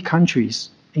 30 countries,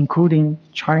 including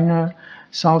China,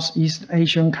 Southeast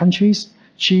Asian countries,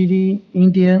 Chile,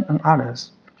 India, and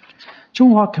others.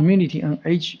 Chung Wah Community and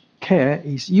Aged Care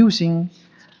is using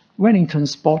Wellington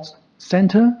Sports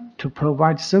Centre to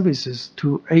provide services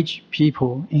to aged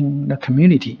people in the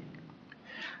community.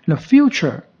 The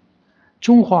future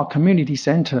Chung Wah Community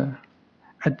Centre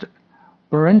at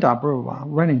Burrendar Boulevard,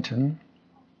 Wellington,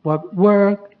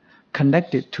 were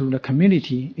connected to the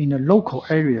community in the local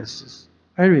areas.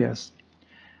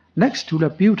 Next to the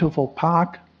beautiful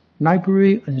park,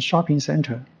 library, and shopping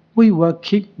center, we will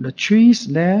keep the trees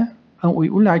there, and we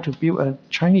would like to build a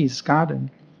Chinese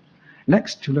garden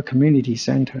next to the community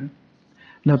center.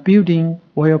 The building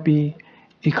will be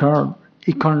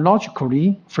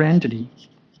ecologically friendly.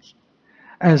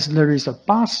 As there is a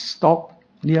bus stop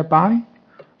nearby,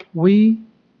 we,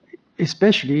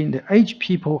 especially the aged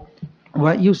people,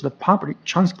 will use the public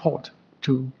transport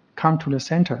to come to the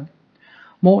center.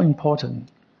 More important,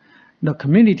 the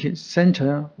community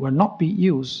center will not be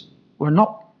used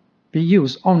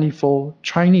only for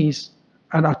Chinese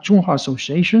and a Chung Wah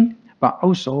Association, but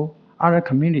also other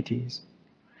communities,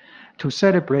 to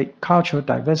celebrate cultural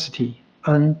diversity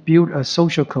and build a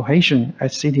social cohesion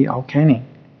at City of Canning.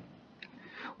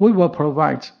 We will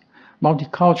provide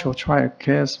multicultural child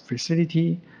care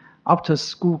facility,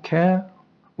 after-school care,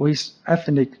 with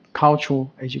ethnic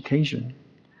cultural education,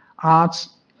 arts,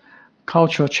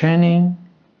 cultural training,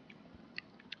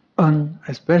 and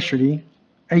especially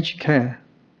aged care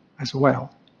as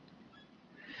well.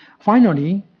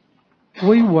 Finally,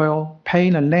 we will pay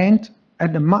the land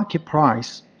at the market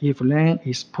price if land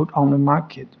is put on the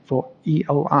market for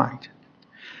EOI.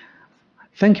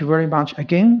 Thank you very much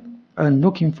again, and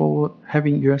looking forward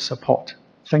having your support.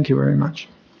 Thank you very much.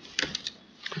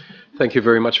 Thank you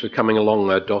very much for coming along,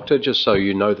 Doctor. Just so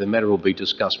you know, the matter will be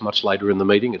discussed much later in the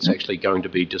meeting. It's actually going to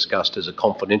be discussed as a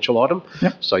confidential item,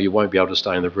 so you won't be able to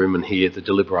stay in the room and hear the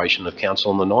deliberation of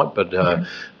council on the night,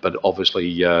 but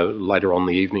obviously later on in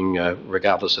the evening,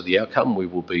 regardless of the outcome, we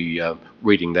will be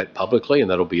reading that publicly, and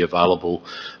that'll be available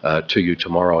to you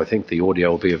tomorrow. I think the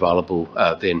audio will be available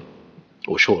then,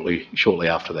 or shortly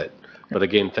after that. But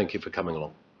again, thank you for coming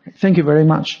along. Thank you very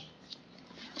much.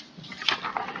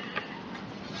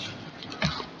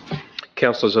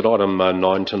 Councillors, at item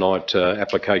 9 tonight,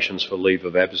 applications for leave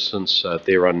of absence,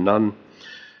 there are none.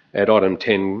 At item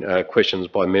 10, questions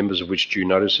by members of which due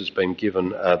notice has been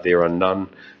given, there are none.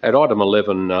 At item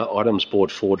 11, items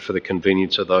brought forward for the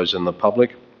convenience of those in the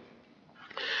public.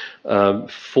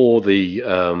 For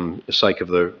the sake of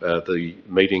the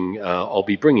meeting, I'll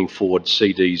be bringing forward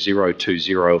CD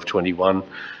 020 of 21,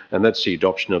 and that's the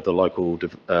adoption of the local, the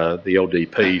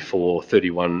LDP for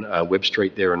 31 Webb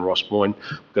Street there in Ross Moyne.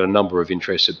 We've got a number of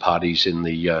interested parties in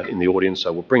the audience,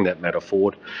 so we'll bring that matter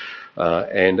forward.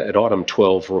 And at item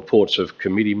 12, reports of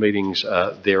committee meetings,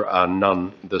 there are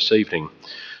none this evening.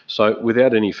 So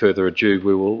without any further ado,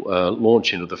 we will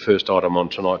launch into the first item on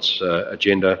tonight's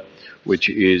agenda, which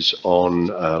is on,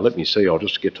 let me see, I'll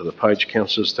just get to the page,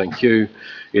 councillors, thank you.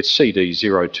 It's CD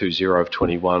 020 of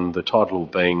 21, the title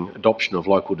being Adoption of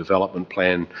Local Development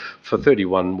Plan for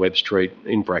 31 Webb Street,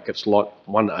 in brackets, lot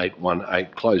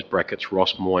 1818, close brackets,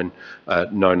 Ross Moyne,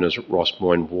 known as Ross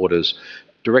Moyne Waters.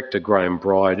 Director Graham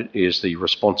Bride is the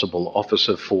responsible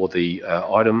officer for the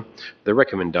item. The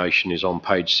recommendation is on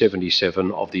page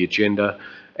 77 of the agenda,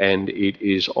 and it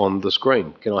is on the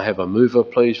screen. Can I have a mover,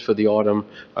 please, for the item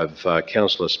of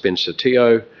Councillor Spencer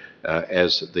Teo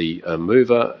as the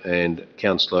mover and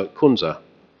Councillor Kunza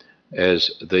as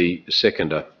the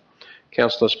seconder.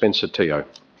 Councillor Spencer Teo.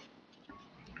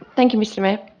 Thank you, Mr.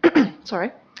 Mayor.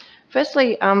 Sorry.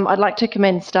 Firstly, I'd like to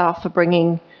commend staff for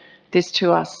bringing this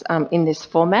to us in this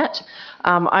format.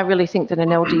 I really think that an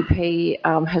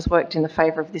LDP has worked in the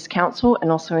favour of this council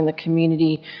and also in the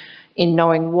community in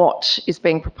knowing what is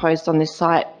being proposed on this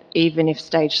site, even if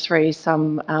stage 3 is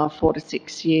some 4 to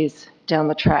 6 years down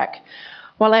the track.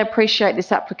 While I appreciate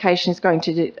this application is going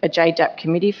to a JDAP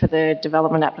committee for the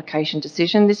development application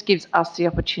decision, this gives us the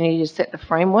opportunity to set the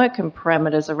framework and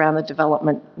parameters around the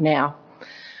development now.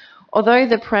 Although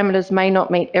the parameters may not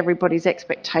meet everybody's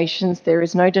expectations, there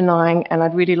is no denying, and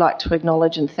I'd really like to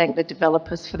acknowledge and thank the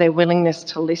developers for their willingness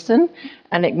to listen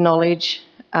and acknowledge,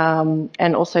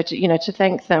 and also to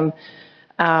thank them,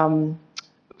 for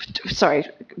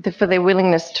their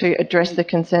willingness to address the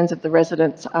concerns of the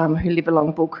residents who live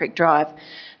along Bull Creek Drive.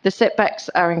 The setbacks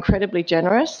are incredibly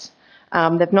generous.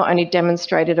 They've not only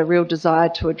demonstrated a real desire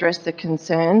to address the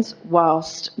concerns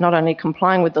whilst not only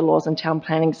complying with the laws and town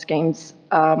planning schemes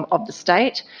of the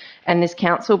state and this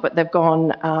council, but they've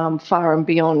gone far and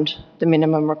beyond the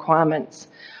minimum requirements.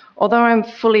 Although I'm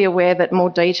fully aware that more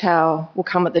detail will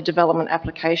come at the development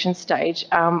application stage,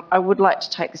 I would like to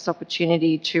take this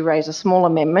opportunity to raise a small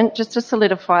amendment just to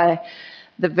solidify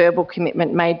the verbal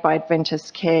commitment made by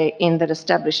Adventist Care in that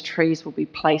established trees will be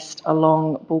placed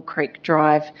along Bull Creek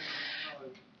Drive.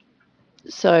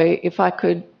 So if I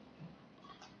could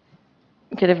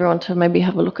get everyone to maybe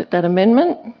have a look at that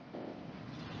amendment.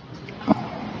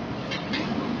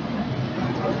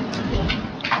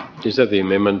 Is that the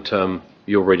amendment,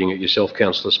 you're reading it yourself,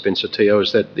 Councillor Spencer Teo,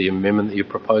 is that the amendment that you're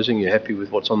proposing? You're happy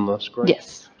with what's on the screen?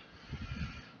 Yes.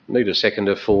 Need a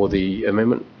seconder for the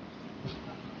amendment?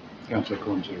 Councillor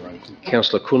Kunza, right?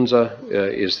 Councillor Kunza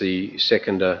is the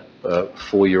seconder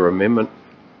for your amendment.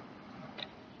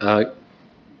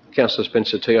 Councillor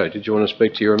Spencer Teo, did you want to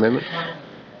speak to your amendment?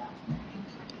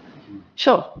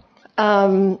 Sure.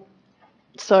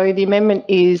 So the amendment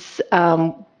is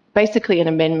basically an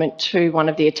amendment to one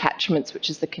of the attachments, which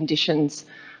is the conditions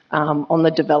on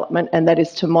the development, and that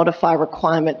is to modify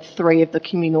requirement 3 of the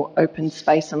communal open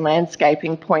space and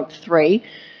landscaping, point 3,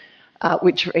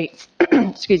 which reads,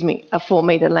 excuse me, a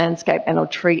 4-metre landscape and or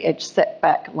tree edge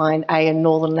setback line A and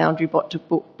northern boundary to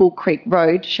Bull Creek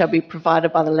Road shall be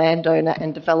provided by the landowner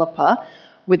and developer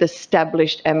with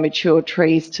established and mature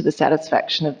trees to the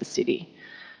satisfaction of the city.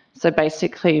 So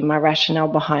basically, my rationale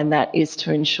behind that is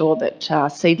to ensure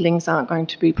that seedlings aren't going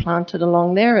to be planted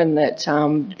along there, and that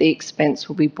the expense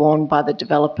will be borne by the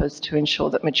developers to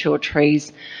ensure that mature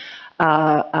trees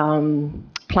are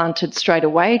planted straight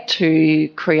away to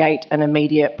create an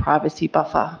immediate privacy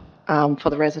buffer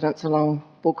for the residents along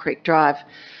Bull Creek Drive.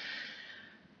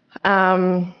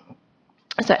 So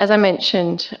as I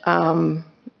mentioned,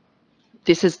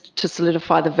 this is to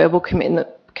solidify the verbal commitment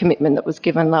that was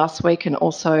given last week, and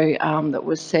also that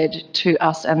was said to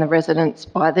us and the residents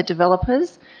by the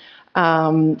developers.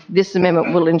 This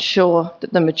amendment will ensure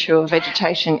that the mature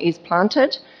vegetation is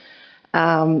planted,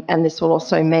 and this will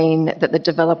also mean that the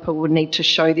developer will need to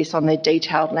show this on their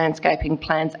detailed landscaping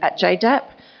plans at JDAP,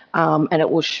 and it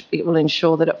will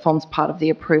ensure that it forms part of the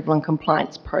approval and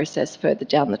compliance process further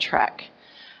down the track.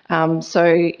 So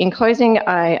in closing,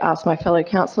 I ask my fellow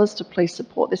councillors to please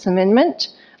support this amendment,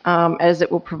 as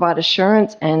it will provide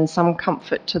assurance and some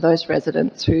comfort to those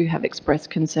residents who have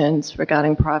expressed concerns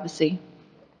regarding privacy.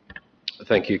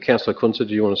 Thank you. Councillor Kunze,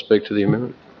 do you want to speak to the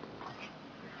amendment?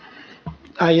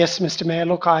 Yes, Mr Mayor.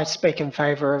 Look, I speak in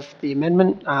favour of the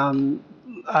amendment.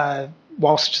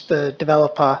 Whilst the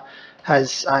developer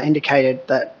has indicated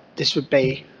that this would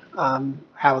be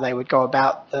how they would go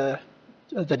about the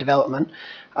development,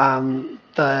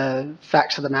 the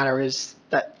facts of the matter is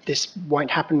that this won't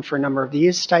happen for a number of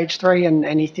years, stage 3 and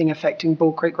anything affecting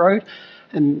Bull Creek Road,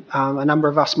 and a number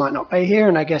of us might not be here,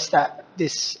 and I guess that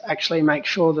this actually makes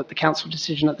sure that the council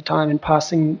decision at the time in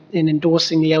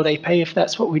endorsing the LDP, if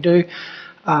that's what we do,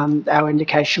 our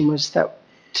indication was that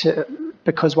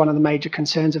because one of the major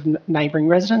concerns of neighbouring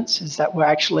residents is that we're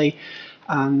actually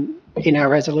in our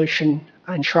resolution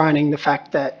enshrining the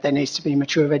fact that there needs to be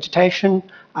mature vegetation,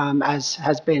 as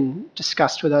has been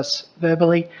discussed with us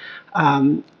verbally,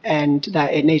 and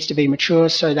that it needs to be mature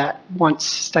so that once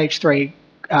stage 3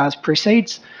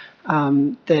 proceeds,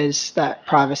 there's that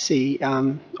privacy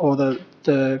or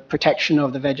the protection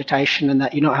of the vegetation, and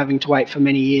that you're not having to wait for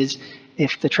many years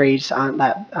if the trees aren't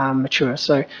that mature.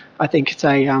 So I think it's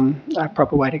a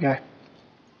proper way to go.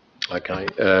 Okay.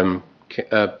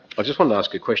 I just wanted to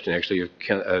ask a question, actually,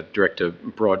 of Director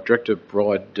Bride. Director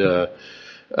Bride,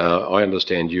 I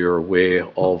understand you're aware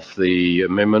of the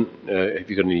amendment. Have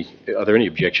you got any? Are there any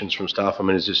objections from staff? I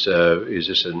mean, is this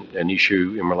an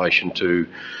issue in relation to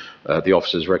the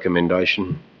officer's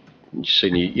recommendation? Do you see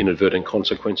any inadvertent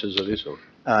consequences of this? Or?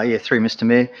 Yeah, through Mr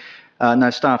Mayor. No,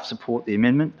 staff support the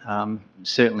amendment.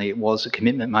 Certainly it was a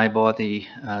commitment made by the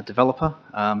developer.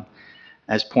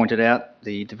 As pointed out,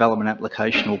 the development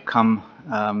application will come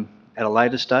at a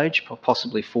later stage,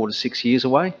 possibly 4 to 6 years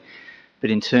away.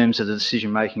 But in terms of the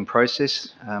decision-making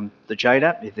process, the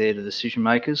JDAP, if they're the decision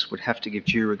makers, would have to give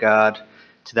due regard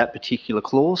to that particular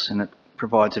clause, and it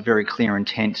provides a very clear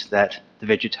intent that the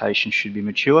vegetation should be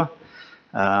mature,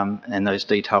 and those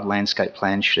detailed landscape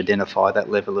plans should identify that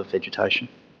level of vegetation.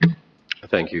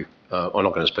 Thank you. I'm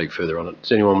not going to speak further on it.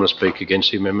 Does anyone want to speak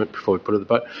against the amendment before we put it to the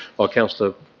vote? Oh,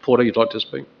 Councillor Porter, you'd like to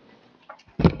speak?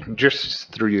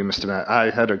 Just through you, Mr Mayor, I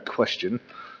had a question.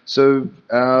 So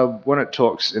when it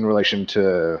talks in relation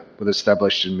to with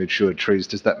established and mature trees,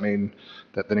 does that mean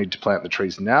that they need to plant the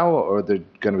trees now, or are they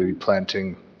going to be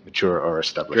planting mature or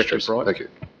established trees? Thank you.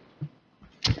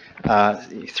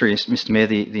 Through Mr Mayor,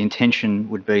 the intention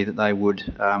would be that they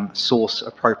would source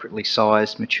appropriately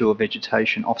sized mature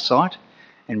vegetation off-site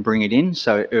and bring it in,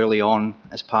 so early on,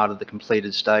 as part of the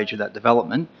completed stage of that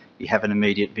development, you have an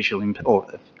immediate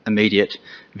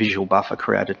visual buffer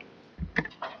created.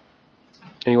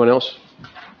 Anyone else?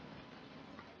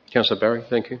 Councillor Barry,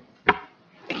 thank you.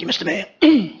 Thank you, Mr Mayor.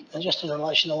 Just in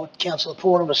relation to what Councillor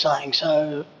Porter was saying,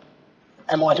 so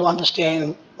am I to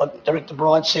understand what Director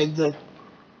Bride said, that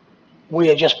we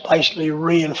are just basically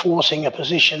reinforcing a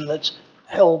position that's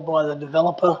held by the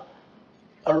developer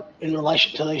in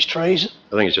relation to these trees?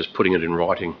 I think it's just putting it in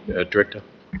writing, Director.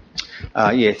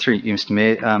 Yeah, through you, Mr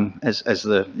Mayor, as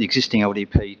the existing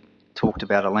LDP talked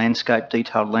about a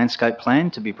detailed landscape plan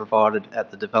to be provided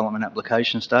at the development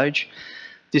application stage.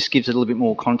 This gives it a little bit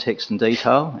more context and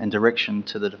detail and direction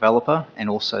to the developer and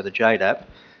also the JDAP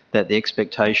that the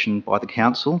expectation by the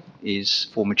council is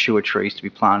for mature trees to be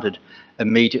planted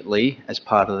immediately as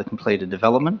part of the completed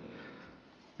development.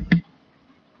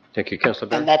 Thank you, Councillor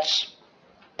Barry. And that's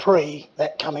pre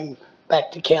that coming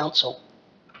back to council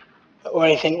or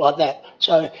anything like that.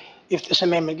 So if this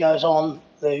amendment goes on,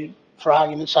 for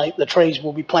argument's sake, the trees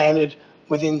will be planted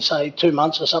within, say, 2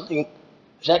 months or something.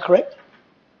 Is that correct?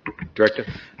 Director.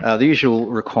 The usual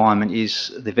requirement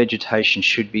is the vegetation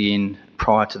should be in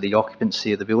prior to the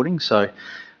occupancy of the building. So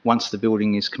once the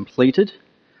building is completed,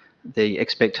 the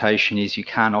expectation is you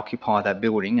can't occupy that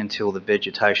building until the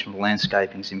vegetation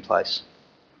landscaping is in place.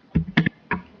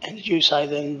 And did you say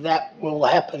then that will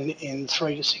happen in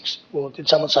 3 to 6, or did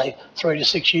someone say 3 to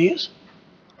 6 years?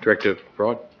 Director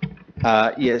Bride?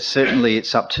 Yes, certainly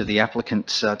it's up to the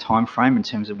applicant's timeframe in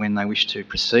terms of when they wish to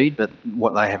proceed, but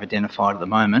what they have identified at the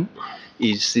moment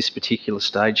is this particular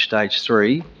stage, stage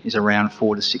 3, is around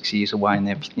 4 to 6 years away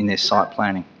in their site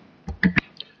planning.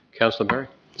 Councillor Barry?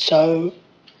 So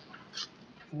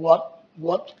what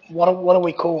do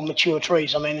we call mature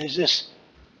trees? I mean, is this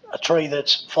a tree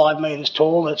that's 5 metres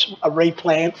tall, that's a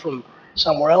replant from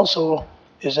somewhere else, or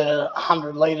is it a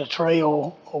 100-litre tree,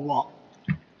 or what?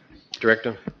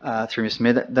 Director? Through Mr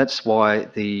Mayor, that's why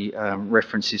the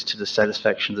reference is to the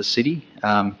satisfaction of the city,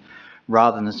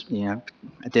 rather than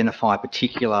identify a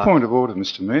particular... Point of order,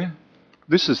 Mr Mayor.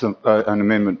 This is an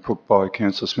amendment put by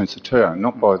Councillor Spencer-Teo,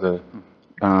 not by the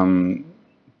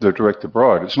Director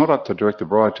Bride. It's not up to Director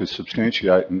Bride to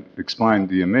substantiate and explain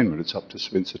the amendment. It's up to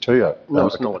Spencer-Teo. No,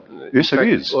 it's not. Yes, it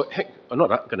is. Well, heck, I'm not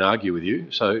going to argue with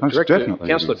you. So, Most Director, definitely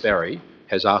Councillor it is. Barry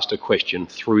has asked a question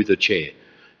through the chair.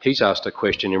 He's asked a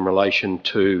question in relation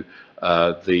to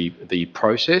the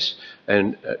process,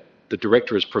 and the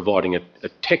Director is providing a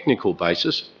technical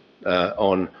basis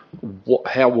on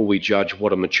how will we judge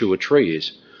what a mature tree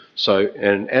is. So,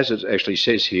 and as it actually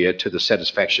says here, to the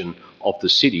satisfaction of the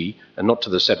city and not to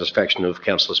the satisfaction of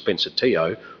Councillor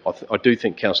Spencer-Teo, I do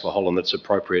think, Councillor Holland, it's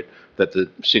appropriate that the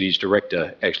city's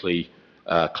Director actually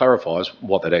clarifies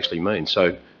what that actually means.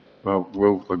 So, well,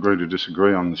 we'll agree to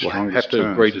disagree on the we'll strongest have to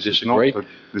terms. agree to disagree.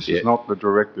 This is not the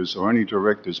Director's or any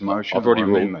Director's motion I've already or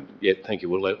ruled. amendment. Yeah, thank you.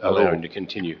 We'll allow him to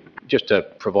continue. Just to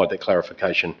provide that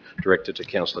clarification, Director, to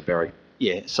Councillor Barry.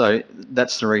 Yeah, so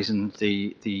that's the reason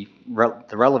the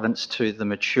relevance to the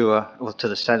mature, or to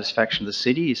the satisfaction of the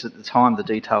city, is at the time the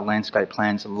detailed landscape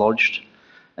plans are lodged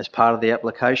as part of the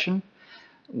application,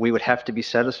 we would have to be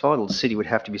satisfied, or the city would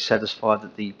have to be satisfied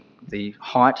that the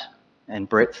height and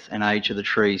breadth and age of the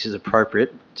trees is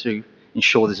appropriate to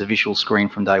ensure there's a visual screen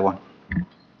from day one.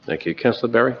 Thank you.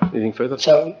 Councillor Barry, anything further?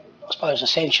 So I suppose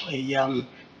essentially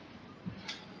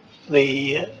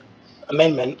the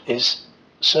amendment is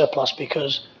surplus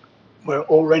because we're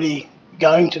already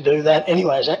going to do that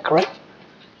anyway. Is that correct?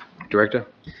 Director?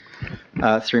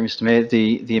 Through Mr Mayor,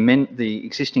 the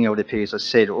existing LDP, as I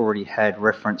said, already had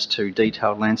reference to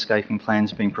detailed landscaping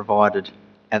plans being provided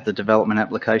at the development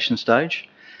application stage.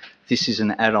 This is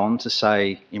an add-on to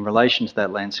say, in relation to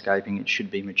that landscaping, it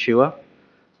should be mature,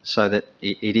 so that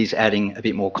it is adding a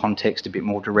bit more context, a bit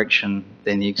more direction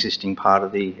than the existing part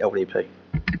of the LDP.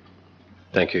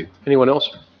 Thank you. Anyone else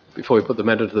before we put the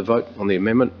matter to the vote on the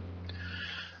amendment?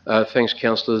 Thanks,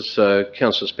 councillors.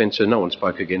 Councillor Spencer, no one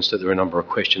spoke against it. There are a number of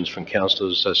questions from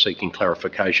councillors seeking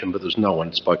clarification, but there's no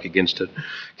one spoke against it.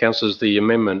 Councillors, the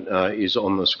amendment is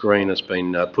on the screen. It's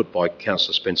been put by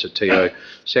Councillor Spencer-Teo,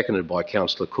 seconded by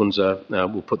Councillor Kunza.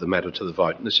 We'll put the matter to the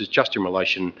vote. And this is just in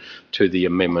relation to the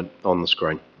amendment on the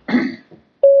screen.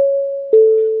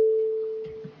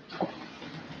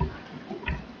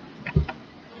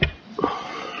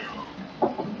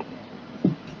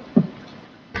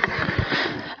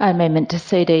 Amendment to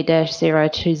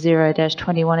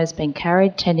CD-020-21 has been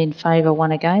carried, 10 in favour,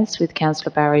 1 against, with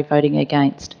Councillor Barry voting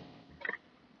against.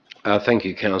 Thank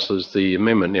you, councillors. The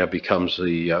amendment now becomes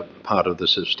the part of the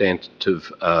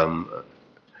substantive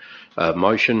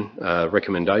motion,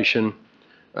 recommendation.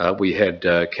 We had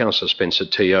Councillor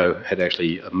Spencer-Teo had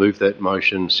actually moved that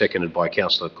motion, seconded by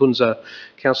Councillor Kunza.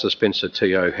 Councillor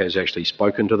Spencer-Teo has actually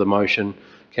spoken to the motion.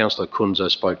 Councillor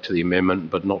Kunza spoke to the amendment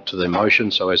but not to the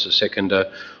motion, so as a seconder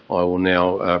I will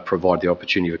now provide the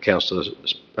opportunity for Councillor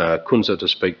Kunza to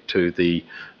speak to the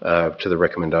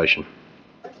recommendation.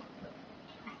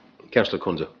 Councillor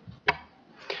Kunza.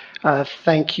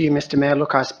 Thank you, Mr Mayor.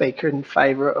 Look, I speak in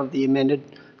favour of the amended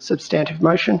substantive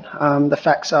motion. The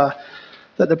facts are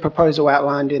that the proposal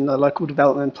outlined in the local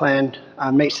development plan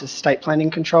meets the state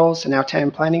planning controls and our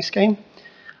town planning scheme.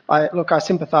 I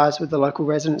sympathise with the local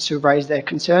residents who have raised their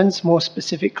concerns, more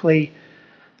specifically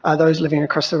those living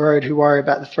across the road who worry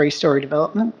about the 3-storey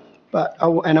development. I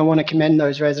want to commend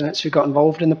those residents who got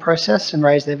involved in the process and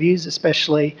raised their views,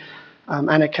 especially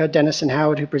Annika, Dennis and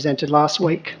Howard, who presented last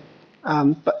week.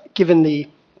 But given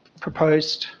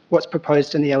what's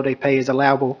proposed in the LDP is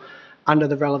allowable under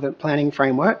the relevant planning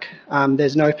framework,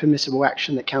 there's no permissible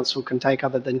action that council can take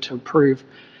other than to approve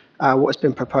what's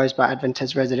been proposed by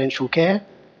Adventez Residential Care.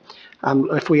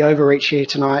 If we overreach here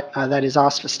tonight, that is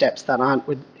ask for steps that aren't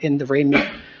within the remit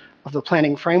of the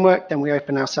planning framework, then we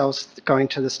open ourselves going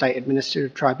to the State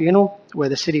Administrative Tribunal, where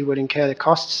the city would incur the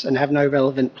costs and have no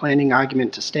relevant planning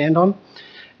argument to stand on.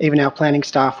 Even our planning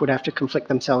staff would have to conflict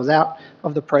themselves out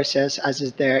of the process, as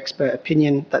is their expert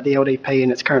opinion that the LDP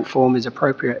in its current form is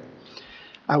appropriate.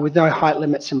 With no height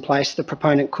limits in place, the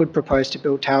proponent could propose to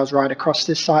build towers right across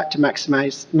this site to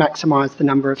maximise the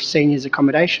number of seniors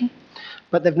accommodation,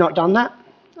 but they've not done that.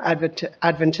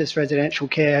 Adventist Residential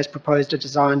Care has proposed a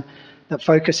design that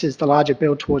focuses the larger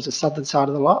build towards the southern side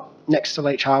of the lot, next to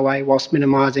Leach Highway, whilst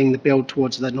minimising the build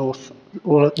towards the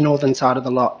northern side of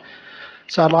the lot.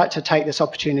 So I'd like to take this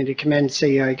opportunity to commend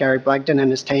CEO Gary Blagden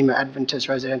and his team at Adventist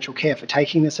Residential Care for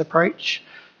taking this approach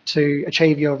to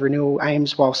achieve your renewal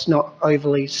aims whilst not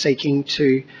overly seeking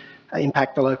to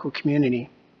impact the local community.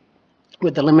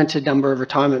 With the limited number of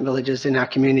retirement villages in our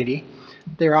community,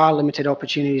 there are limited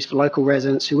opportunities for local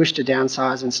residents who wish to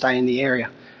downsize and stay in the area.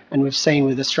 And we've seen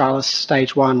with Australis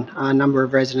Stage 1, a number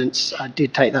of residents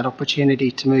did take that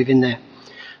opportunity to move in there.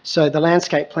 So the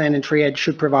landscape plan and tree edge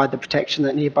should provide the protection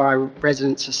that nearby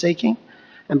residents are seeking.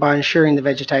 And by ensuring the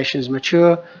vegetation is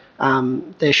mature,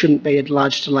 there shouldn't be a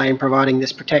large delay in providing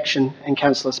this protection. And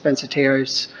Councillor Spencer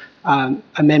Teo's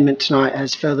amendment tonight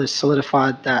has further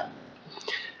solidified that.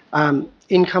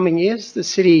 In coming years, the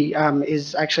city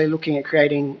is actually looking at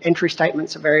creating entry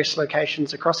statements at various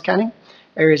locations across Canning,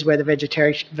 areas where the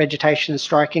vegetation is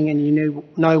striking and you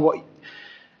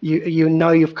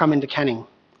know you've come into Canning.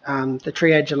 The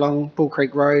tree edge along Bull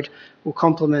Creek Road will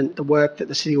complement the work that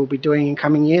the city will be doing in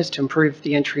coming years to improve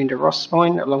the entry into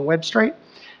Rossmoyne along Webb Street.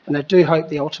 And I do hope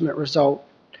the ultimate result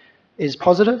is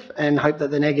positive and hope that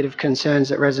the negative concerns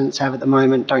that residents have at the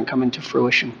moment don't come into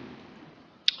fruition.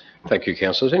 Thank you,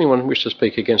 councillors. Anyone wish to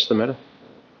speak against the matter?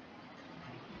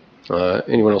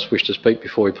 Anyone else wish to speak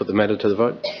before we put the matter to the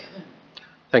vote?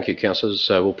 Thank you, councillors.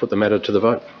 We'll put the matter to the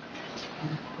vote.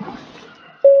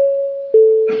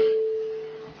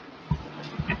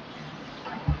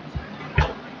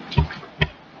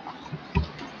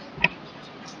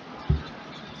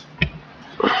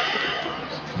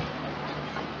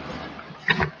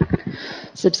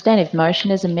 Substantive motion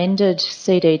is amended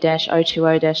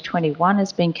CD-020-21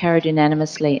 has been carried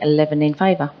unanimously, 11 in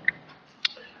favour.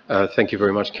 Thank you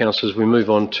very much, councillors. We move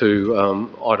on to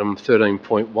item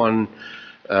 13.1.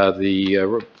 The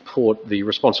report, the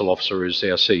responsible officer is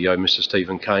our CEO, Mr.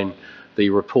 Stephen Kane. The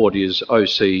report is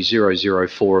OC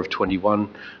 004 of 21.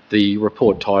 The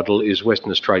report title is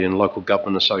Western Australian Local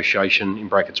Government Association, in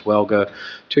brackets WALGA,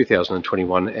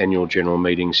 2021 Annual General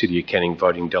Meeting, City of Canning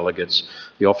voting delegates.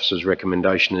 The officer's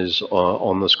recommendation is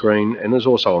on the screen and is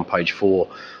also on page 4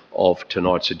 of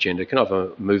tonight's agenda. Can I have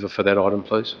a mover for that item,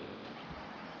 please?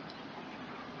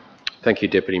 Thank you,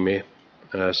 Deputy Mayor.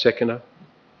 Seconder?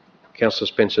 Councillor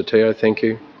Spencer Teo, thank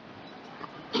you.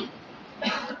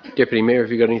 Deputy Mayor,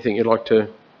 have you got anything you'd like to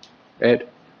add?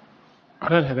 I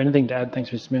don't have anything to add,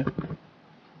 thanks, Mr. Mayor.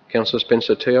 Councillor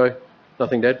Spencer Teo,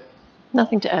 nothing to add?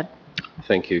 Nothing to add.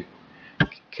 Thank you.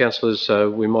 Councillors,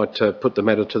 we might put the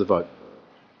matter to the vote.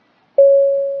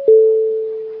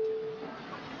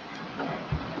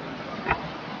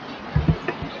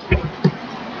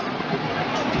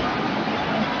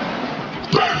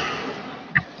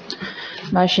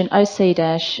 Motion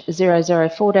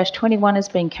OC-004-21 has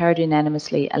been carried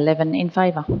unanimously, 11 in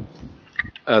favour.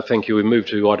 Thank you. We move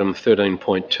to item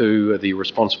 13.2, the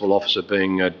responsible officer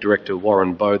being Director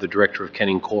Warren Bowe, the Director of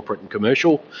Canning Corporate and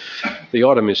Commercial. The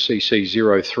item is CC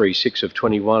 036 of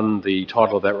 21, the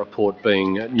title of that report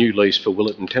being New Lease for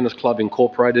Willetton Tennis Club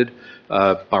Incorporated,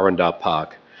 Burrendar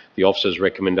Park. The officer's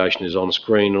recommendation is on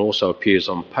screen and also appears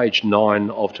on page 9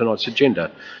 of tonight's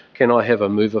agenda. Can I have a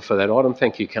mover for that item?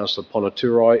 Thank you, Councillor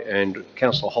Ponaturai, and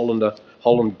Councillor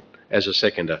Holland as a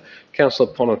seconder.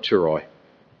 Councillor Ponaturai.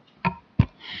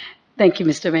 Thank you,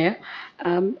 Mr. Mayor.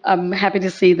 I'm happy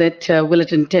to see that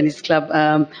Willetton Tennis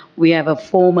Club, we have a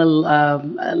formal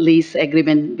lease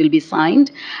agreement will be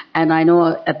signed. And I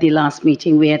know at the last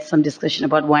meeting we had some discussion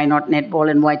about why not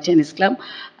netball and why tennis club.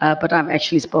 But I've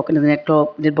actually spoken to the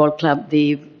netball club,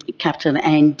 the captain,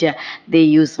 and they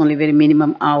use only very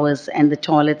minimum hours and the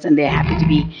toilets, and they're happy to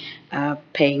be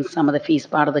paying some of the fees,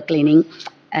 part of the cleaning,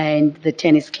 and the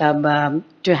tennis club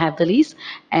to have the lease.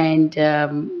 And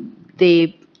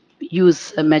they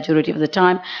use a majority of the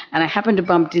time, and I happened to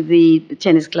bump to the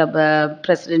tennis club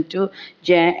president too,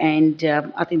 Jay, and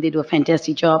I think they do a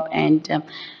fantastic job, and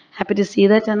happy to see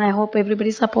that, and I hope everybody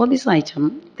support this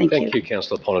item. Thank you. Thank you,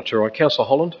 Councillor Ponaturai. Councillor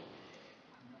Holland?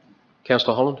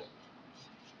 Councillor Holland?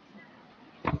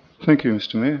 Thank you,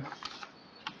 Mr. Mayor.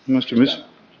 Must have missed.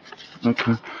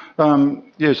 Okay.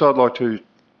 Yes,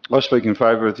 I speak in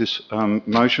favour of this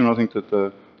motion. I think that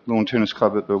the Lawn Tennis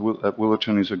Club at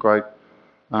Willetton is a great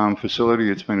facility.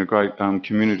 It's been a great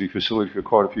community facility for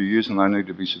quite a few years, and they need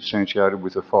to be substantiated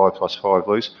with a 5+5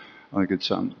 lease. I think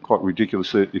it's quite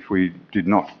ridiculous that if we did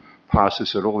not pass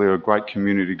this at all, they're a great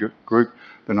community group.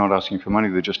 They're not asking for money,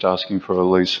 they're just asking for a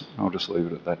lease. I'll just leave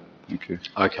it at that. Thank you.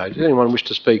 Okay. Does anyone wish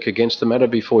to speak against the matter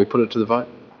before we put it to the vote?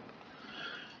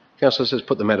 Councillor says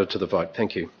put the matter to the vote.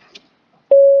 Thank you.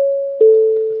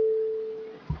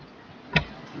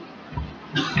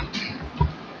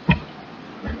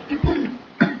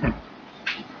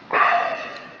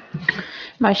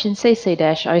 Motion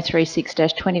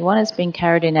CC-036-21 has been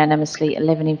carried unanimously,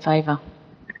 11 in favour.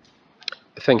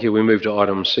 Thank you. We move to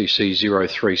item CC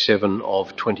 037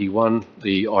 of 21,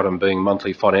 the item being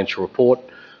monthly financial report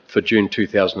for June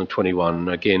 2021.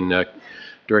 Again,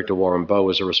 Director Warren Bowe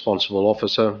is a responsible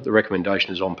officer. The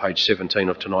recommendation is on page 17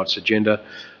 of tonight's agenda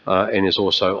and is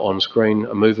also on screen.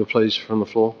 A mover, please, from the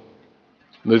floor.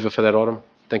 Mover for that item.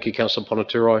 Thank you, Councillor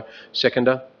Ponaturai.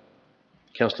 Seconder.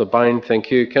 Councillor Bain, thank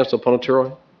you. Councillor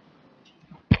Ponaturai.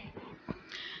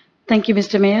 Thank you,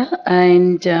 Mr. Mayor,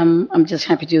 and I'm just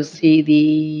happy to see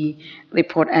the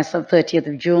report as of 30th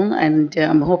of June, and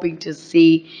I'm hoping to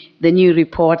see the new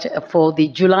report for the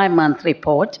July month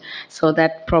report. So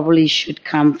that probably should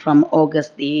come from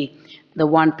August, the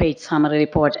one-page summary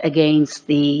report against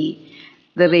the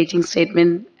rating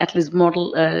statement, at least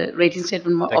model rating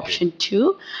statement option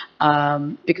 2,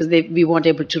 because we weren't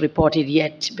able to report it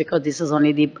yet because this is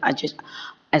only the budget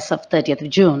as of 30th of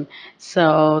June.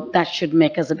 So that should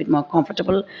make us a bit more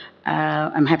comfortable.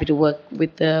 I'm happy to work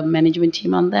with the management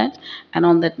team on that. And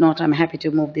on that note, I'm happy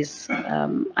to move this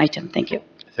item. Thank you.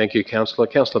 Thank you, Councillor.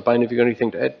 Councillor Bain, have you got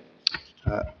anything to add?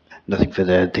 Nothing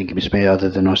further to add. Thank you, Mr. Mayor, other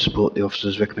than I support the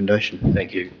officer's recommendation.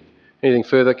 Thank you. Anything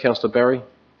further, Councillor Barry?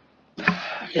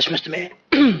 Yes, Mr. Mayor.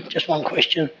 Just one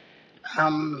question.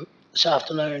 This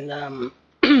afternoon, I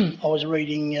was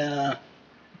reading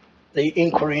the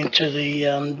inquiry into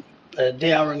the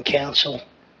Dowran Council.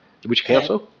 Which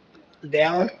council?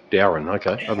 Dowran. Dowran,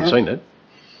 okay. I haven't seen it.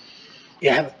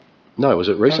 You haven't? No, was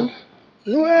it recent?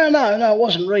 Well, no, it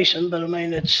wasn't recent, but I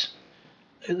mean, it's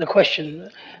the question.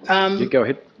 Yeah, go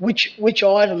ahead. Which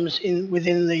items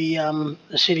within the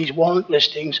city's warrant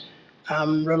listings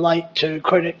relate to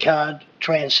credit card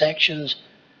transactions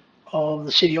of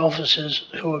the city officers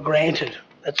who are granted?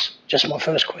 That's just my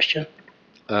first question.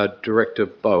 Director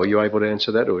Bowe, are you able to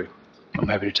answer that? Or? I'm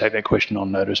happy to take that question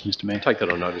on notice, Mr. Mayor. Take that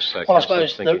on notice. Well, I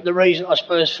suppose the reason,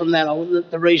 from that,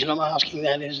 the reason I'm asking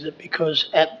that is that because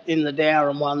in the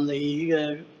Dowran one,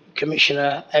 the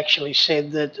Commissioner actually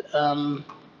said that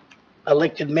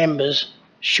elected members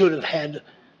should have had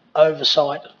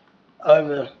oversight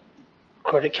over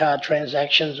credit card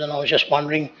transactions, and I was just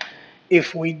wondering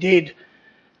if we did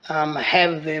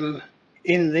have them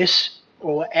in this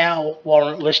or our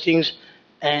warrant listings,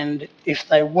 and if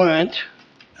they weren't,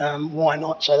 why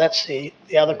not? So that's the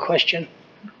other question.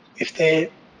 If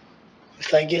they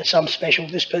get some special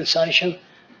dispensation,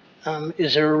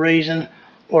 is there a reason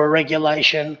or a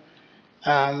regulation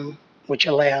which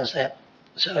allows that?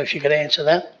 So if you could answer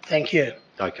that, thank you.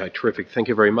 Okay, terrific. Thank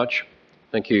you very much.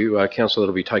 Thank you, Councillor.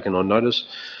 That'll be taken on notice.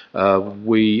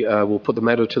 We will put the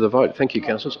matter to the vote. Thank you,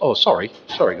 Councillors. Oh, sorry,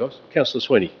 guys. Councillor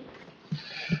Sweeney.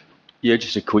 Yeah,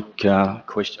 just a quick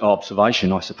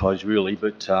observation, I suppose, really.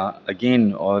 But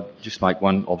again, I'll just make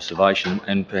one observation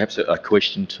and perhaps a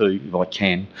question too, if I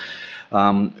can.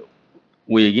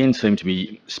 We again seem to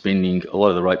be spending a lot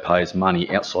of the ratepayers' money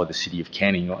outside the city of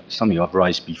Canning, something I've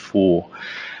raised before.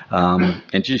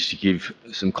 And just to give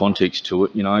some context to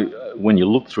it, you know, when you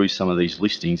look through some of these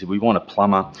listings, if we want a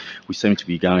plumber, we seem to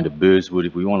be going to Burswood.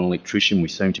 If we want an electrician, we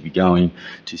seem to be going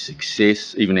to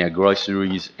Success. Even our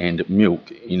groceries and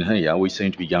milk in here, we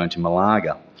seem to be going to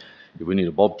Malaga. If we need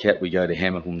a bobcat, we go to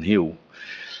Hamilton Hill.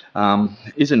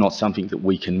 Is it not something that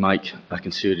we can make a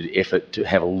concerted effort to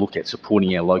have a look at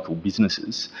supporting our local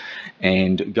businesses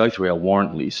and go through our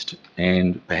warrant list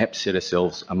and perhaps set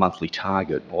ourselves a monthly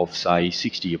target of, say,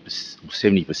 60 or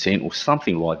 70% or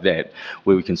something like that,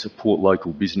 where we can support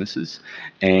local businesses?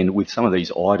 And with some of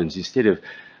these items, instead of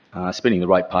spending the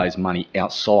ratepayers' money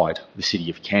outside the city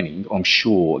of Canning, I'm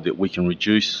sure that we can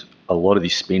reduce a lot of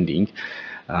this spending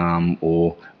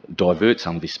or divert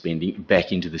some of this spending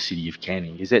back into the city of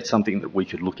Canning. Is that something that we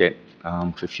could look at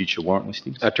for future warrant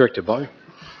listings? Director Bowe.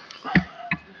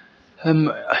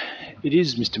 It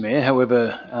is, Mr. Mayor.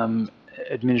 However,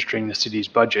 administering the city's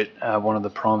budget, one of the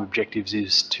prime objectives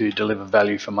is to deliver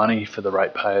value for money for the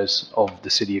ratepayers of the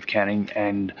city of Canning,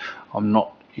 and I'm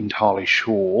not entirely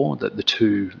sure that the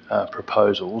two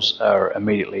proposals are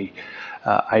immediately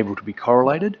able to be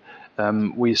correlated.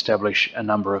 We establish a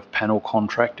number of panel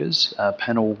contractors.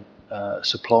 Panel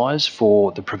suppliers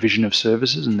for the provision of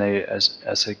services, and there is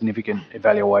a significant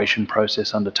evaluation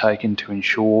process undertaken to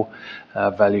ensure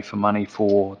value for money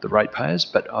for the ratepayers.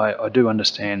 But I do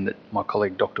understand that my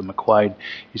colleague Dr. McQuaid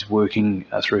is working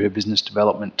through her business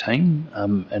development team,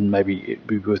 and maybe it'd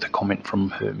be worth a comment from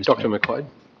her. Mr. Dr. Mayor. McQuaid.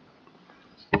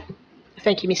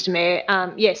 Thank you, Mr Mayor.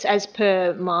 Yes, as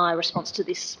per my response to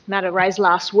this matter raised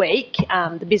last week,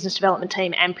 the business development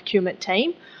team and procurement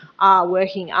team are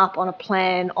working up on a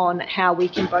plan on how we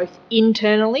can both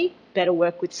internally better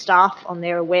work with staff on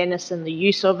their awareness and the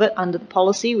use of it under the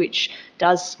policy, which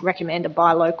does recommend a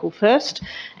buy local first,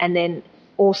 and then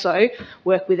also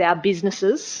work with our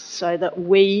businesses so that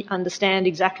we understand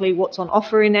exactly what's on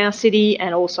offer in our city,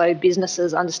 and also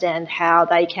businesses understand how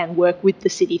they can work with the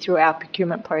city through our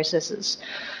procurement processes.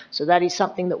 So that is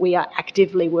something that we are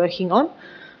actively working on,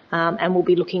 and we'll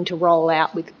be looking to roll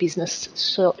out with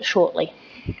business shortly.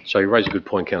 So you raise a good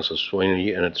point, Councillor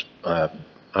Sweeney, and it's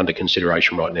under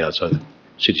consideration right now, so the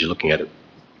city's looking at it.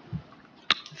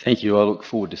 Thank you. I look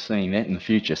forward to seeing that in the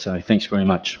future, so thanks very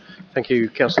much. Thank you,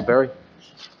 Councillor Barry.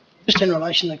 Just in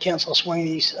relation to Councillor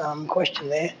Sweeney's question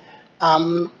there,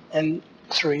 and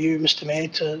through you, Mr Mayor,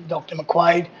 to Dr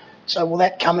McQuaid, so will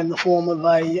that come in the form of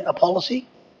a policy?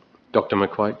 Dr.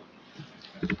 McQuaid.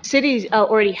 City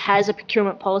already has a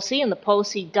procurement policy, and the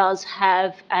policy does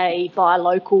have a buy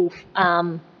local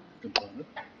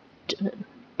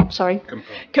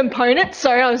component.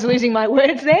 Sorry, I was losing my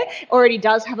words there. Already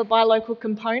does have a buy local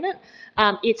component.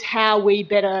 It's how we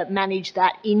better manage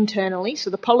that internally. So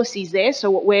the policy's there.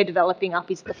 So what we're developing up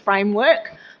is the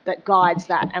framework that guides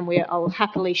that, and I'll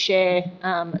happily share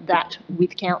that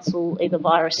with council either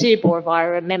via a SIB or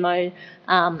via a memo,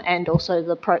 and also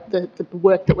the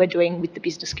work that we're doing with the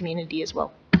business community as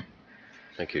well.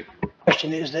 Thank you.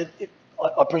 Question is that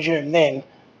I presume then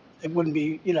it wouldn't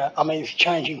be, I mean, if you're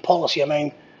changing policy, I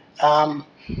mean, no,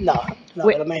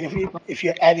 but I mean, if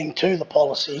you're adding to the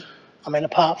policy, I mean,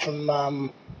 apart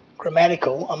from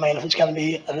grammatical, I mean, if it's going to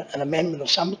be an amendment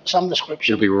of some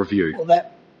description, It'll be reviewed.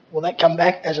 Will that come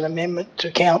back as an amendment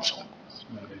to council?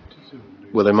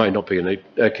 Well, there may not be a need.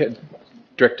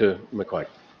 Director McQuaid.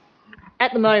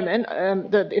 At the moment,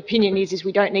 the opinion is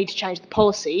we don't need to change the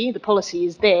policy. The policy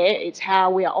is there. It's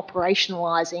how we are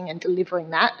operationalising and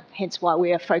delivering that, hence why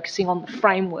we are focusing on the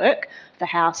framework for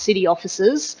how city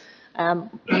officers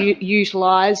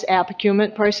utilise our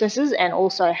procurement processes, and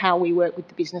also how we work with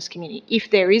the business community.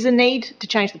 If there is a need to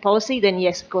change the policy, then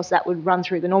yes, of course, that would run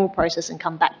through the normal process and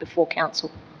come back before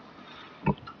council.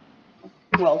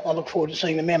 Well, I look forward to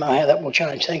seeing the memo, how that will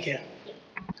change. Thank you.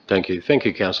 Thank you. Thank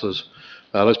you, councillors.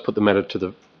 Let's put the matter to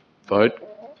the vote.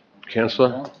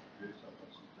 Councillor?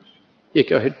 Yeah,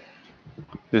 go ahead.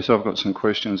 Yes, I've got some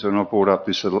questions, and I've brought up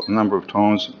this a number of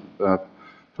times.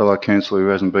 Fellow councillor who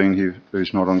hasn't been here,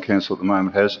 who's not on council at the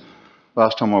moment, has.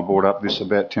 Last time I brought up this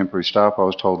about temporary staff, I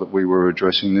was told that we were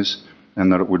addressing this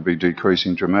and that it would be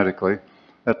decreasing dramatically.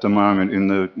 At the moment, in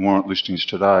the warrant listings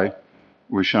today,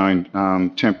 we're showing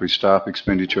temporary staff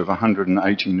expenditure of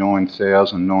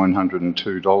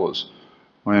 $189,902.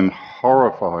 I am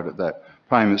horrified at that.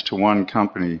 Payments to one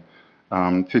company,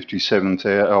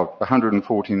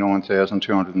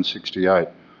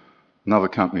 $149,268. Another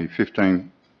company,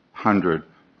 $1,500, $1,600,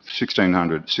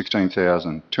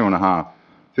 $16,000, two and a half,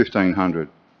 $1,500.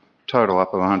 Total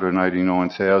up of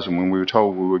 $189,000 when we were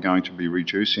told we were going to be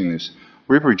reducing this.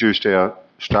 We've reduced our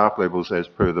staff levels as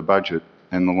per the budget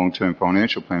and the long-term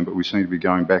financial plan, but we seem to be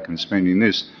going back and spending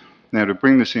this. Now, to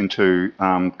bring this into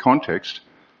context,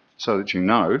 so that you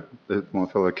know, that my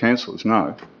fellow councillors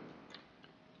know,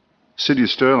 City of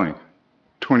Stirling,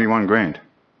 21 grand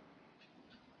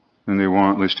in their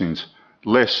warrant listings.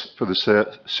 Less for the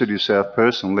City of South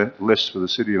Perth and less for the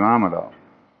City of Armidale.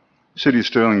 City of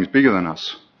Stirling is bigger than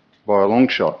us by a long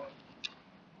shot.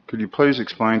 Could you please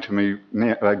explain to me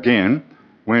now, again,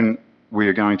 when we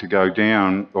are going to go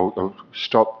down or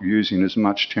stop using as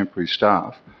much temporary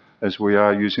staff as we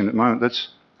are using at the moment? That's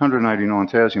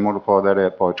 189,000, you multiply that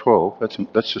out by 12,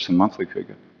 that's just a monthly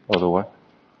figure, by the way.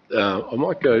 I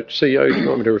might go, CEO, do you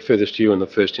want me to refer this to you in the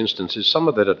first instance? Is some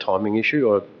of that a timing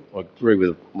issue? I agree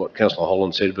with what Councillor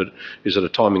Holland said, but is it a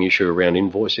timing issue around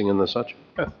invoicing and the such?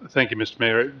 Thank you, Mr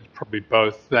Mayor. It's probably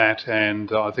both that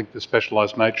and I think the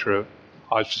specialised nature.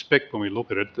 I suspect when we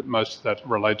look at it that most of that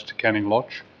relates to Canning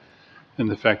Lodge, and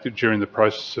the fact that during the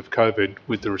process of COVID,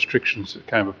 with the restrictions that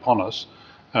came upon us,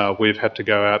 we've had to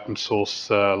go out and source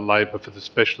labour for the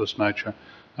specialist nature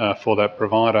for that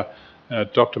provider.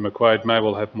 Dr McQuaid may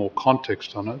well have more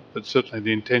context on it, but certainly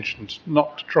the intention is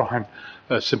not to try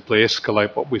and simply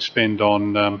escalate what we spend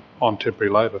on temporary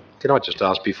labour. Can I just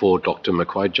ask before Dr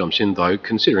McQuaid jumps in though,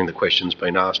 considering the question's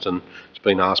been asked and it's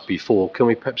been asked before, can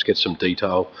we perhaps get some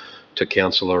detail to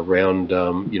council around,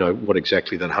 what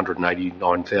exactly that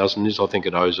 189,000 is? I think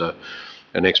it owes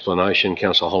an explanation.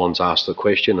 Councillor Holland's asked the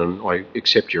question and I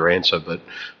accept your answer, but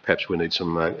perhaps we need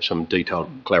some detailed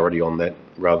clarity on that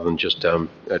rather than just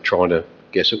trying to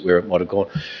guess at where it might have gone.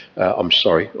 I'm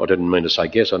sorry, I didn't mean to say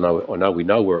guess. I know we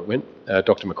know where it went.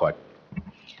 Dr McQuaid.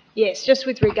 Yes, just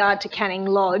with regard to Canning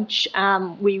Lodge,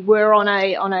 we were on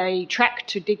a track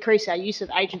to decrease our use of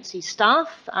agency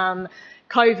staff.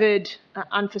 COVID,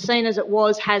 unforeseen as it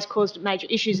was, has caused major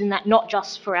issues in that, not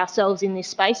just for ourselves in this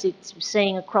space. It's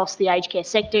seeing across the aged care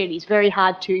sector. It is very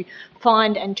hard to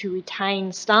find and to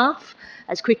retain staff.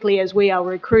 As quickly as we are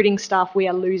recruiting staff, we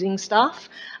are losing staff.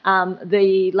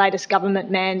 The latest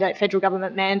government mandate, federal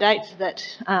government mandate, that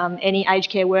any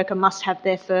aged care worker must have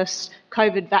their first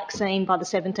COVID vaccine by the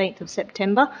 17th of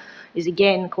September is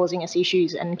again causing us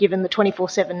issues. And given the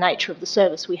 24/7 nature of the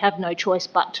service, we have no choice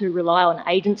but to rely on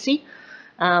agency.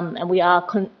 And we are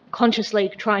consciously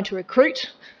trying to recruit.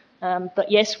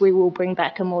 But yes, we will bring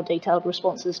back a more detailed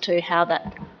response as to how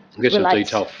that Get some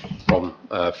relates. detail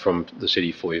from the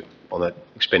city for you on that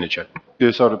expenditure.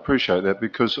 Yes, I'd appreciate that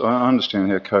because I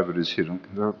understand how COVID is hit. I'm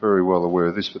very well aware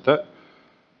of this, but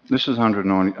this is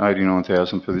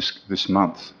 189,000 for this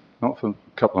month, not for a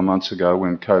couple of months ago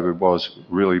when COVID was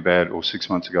really bad, or 6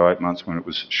 months ago, 8 months when it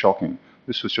was shocking.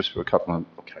 This was just for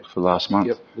for last month.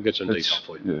 Yep, we'll get some detail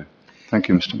for you. Yeah. Thank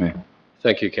you, Mr Mayor.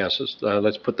 Thank you, councillors.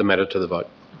 Let's put the matter to the vote.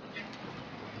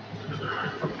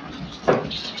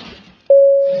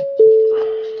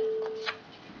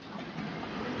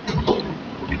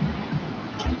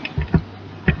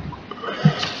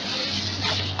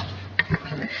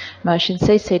 Motion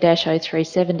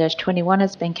CC-037-21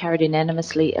 has been carried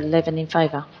unanimously, 11 in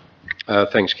favour.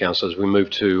 Thanks, councillors. We move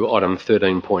to item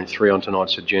 13.3 on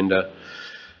tonight's agenda.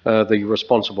 The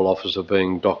responsible officer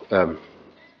being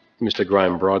Mr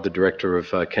Graham Bride, the Director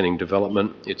of Canning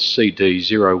Development. It's CD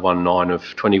 019 of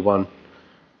 21.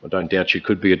 I don't doubt you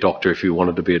could be a doctor if you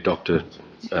wanted to be a doctor,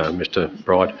 Mr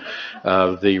Bride.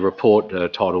 The report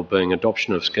title being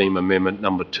Adoption of Scheme Amendment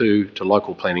number 2 to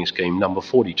Local Planning Scheme number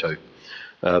 42.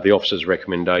 The officer's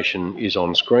recommendation is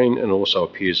on screen and also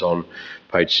appears on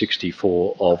page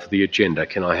 64 of the agenda.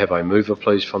 Can I have a mover,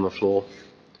 please, from the floor?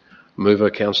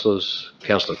 Mover, councillors.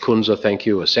 Councillor Kunza, thank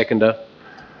you. A seconder?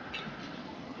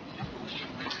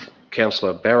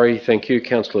 Councillor Barry, thank you.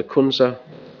 Councillor Kunza.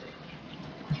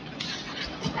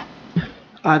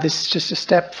 This is just a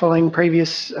step following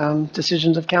previous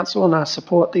decisions of council, and I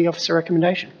support the officer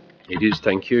recommendation. It is,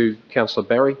 thank you. Councillor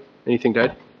Barry, anything to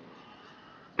add?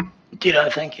 Ditto,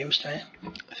 thank you, Mr Mayor.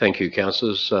 Thank you,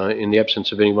 councillors. In the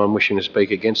absence of anyone wishing to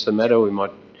speak against the matter, we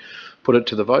might put it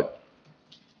to the vote.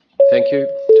 Thank you.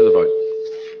 To the vote.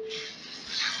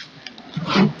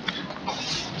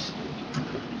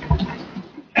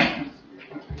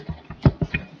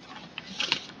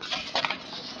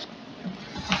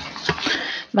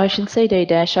 Motion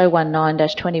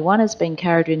CD-019-21 has been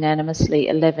carried unanimously,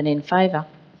 11 in favour.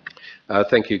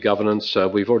 Thank you, Governance.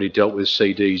 We've already dealt with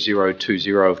CD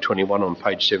 020 of 21 on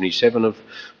page 77 of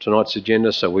tonight's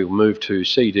agenda, so we'll move to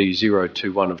CD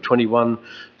 021 of 21,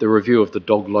 the review of the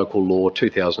Dog Local Law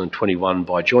 2021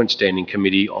 by Joint Standing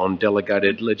Committee on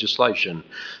Delegated Legislation.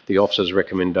 The officer's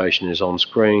recommendation is on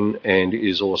screen and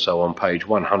is also on page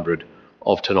 100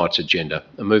 of tonight's agenda.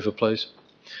 A mover, please.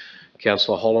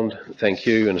 Councillor Holland, thank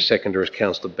you, and a seconder is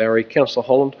Councillor Barry. Councillor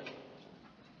Holland.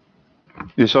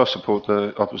 Yes, I support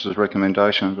the officer's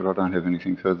recommendation, but I don't have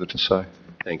anything further to say.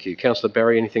 Thank you. Councillor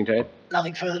Barry, anything to add?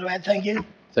 Nothing further to add, thank you.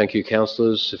 Thank you,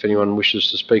 councillors. If anyone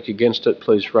wishes to speak against it,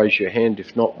 please raise your hand.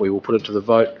 If not, we will put it to the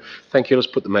vote. Thank you. Let's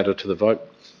put the matter to the vote.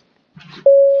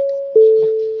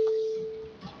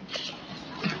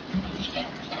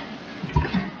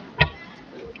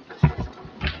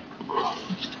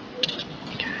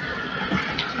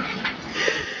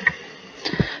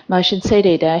 Motion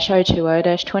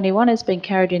CD-020-21 has been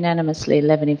carried unanimously,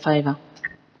 11 in favour.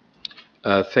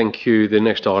 Thank you. The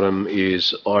next item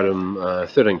is item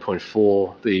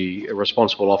 13.4, the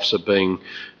responsible officer being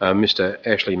Mr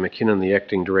Ashley McKinnon, the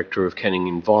Acting Director of Canning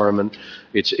Environment.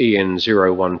 It's EN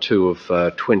 012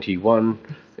 of 21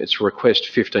 It's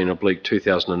request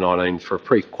 15/2019 for a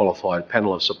pre-qualified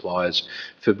panel of suppliers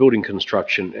for building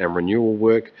construction and renewal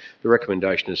work. The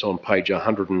recommendation is on page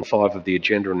 105 of the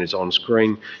agenda and is on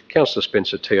screen. Councillor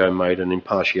Spencer Teo made an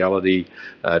impartiality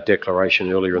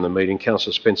declaration earlier in the meeting.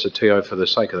 Councillor Spencer Teo, for the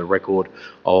sake of the record,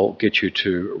 I'll get you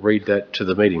to read that to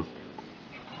the meeting.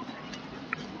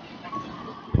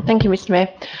 Thank you, Mr Mayor.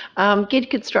 GID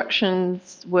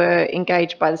Constructions were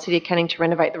engaged by the City of Canning to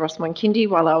renovate the Rossmoyne Kindy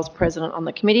while I was president on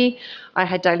the committee. I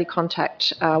had daily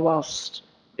contact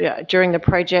during the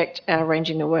project,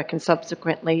 arranging the work, and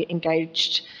subsequently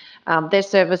engaged their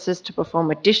services to perform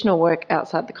additional work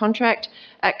outside the contract.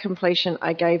 At completion,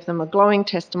 I gave them a glowing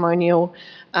testimonial,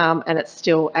 and it's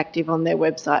still active on their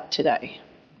website today.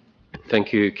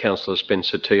 Thank you, Councillor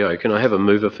Spencer Teo. Can I have a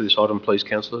mover for this item, please,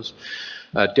 councillors?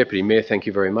 Deputy Mayor, thank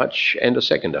you very much. And a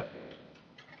seconder.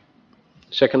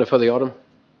 Seconder for the item.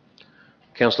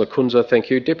 Councillor Kunza, thank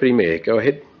you. Deputy Mayor, go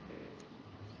ahead.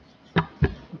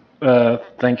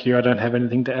 Thank you. I don't have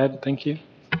anything to add. Thank you.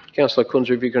 Councillor Kunza,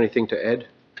 have you got anything to add?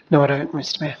 No, I don't,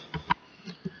 Mr Mayor.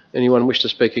 Anyone wish to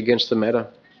speak against the matter?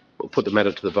 We'll put the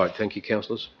matter to the vote. Thank you,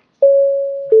 councillors.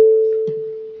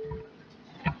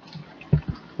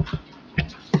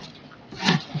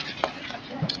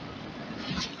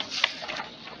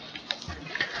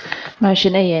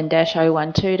 Motion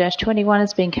EN-012-21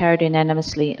 has been carried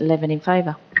unanimously, 11 in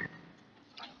favour.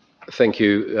 Thank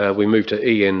you. We move to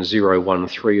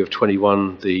EN013 of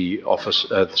 21, the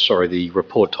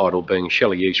report title being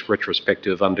Shelley East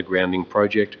Retrospective Undergrounding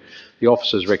Project. The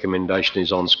officer's recommendation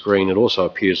is on screen. It also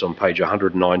appears on page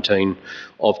 119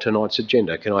 of tonight's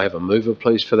agenda. Can I have a mover,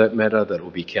 please, for that matter? That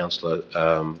will be Councillor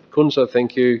Kunza,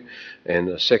 thank you. And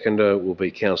a seconder will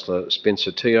be Councillor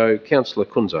Spencer Teo. Councillor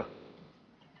Kunza.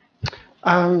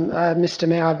 Mr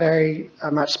Mayor, I very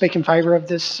much speak in favour of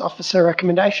this officer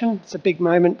recommendation. It's a big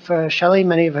moment for Shelley,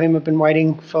 many of whom have been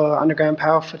waiting for underground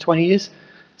power for 20 years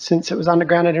since it was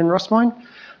undergrounded in Rossmoyne.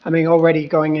 I mean, already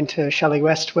going into Shelley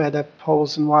West, where the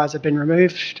poles and wires have been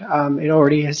removed, it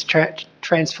already has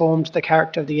transformed the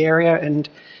character of the area, and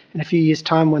in a few years'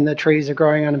 time, when the trees are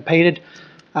growing unimpeded,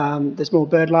 there's more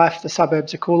bird life, the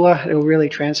suburbs are cooler, it will really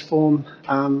transform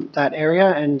that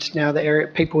area, and now the area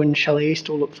people in Shelley East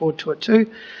will look forward to it too.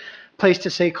 Pleased to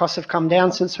see costs have come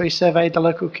down since we surveyed the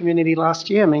local community last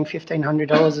year. I mean,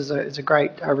 $1,500 is a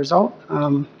great result,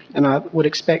 and I would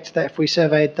expect that if we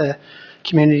surveyed the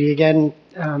community again,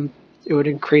 it would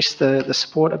increase the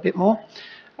support a bit more.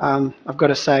 I've got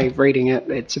to say, reading it,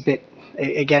 it's a bit,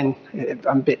 again,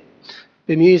 I'm a bit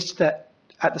bemused that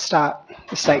at the start,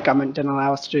 the state government didn't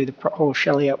allow us to do the whole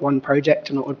Shelley at one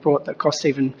project, and it would have brought the costs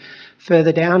even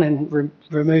further down and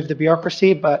remove the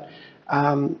bureaucracy. But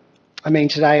I mean,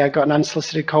 today I got an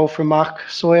unsolicited call from Mark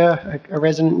Sawyer, a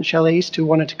resident in Shelley East, who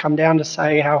wanted to come down to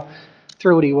say how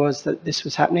thrilled he was that this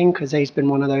was happening, because he's been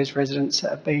one of those residents that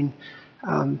have been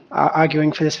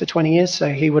arguing for this for 20 years. So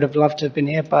he would have loved to have been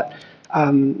here, but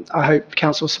I hope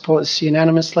council supports this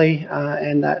unanimously,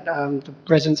 and that the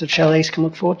residents of Shelley East can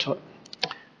look forward to it.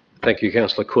 Thank you,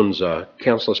 Councillor Kunza.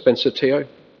 Councillor Spencer Teo.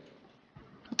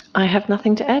 I have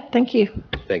nothing to add. Thank you.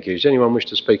 Thank you. Does anyone wish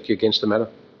to speak against the matter?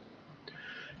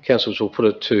 Councillors, will put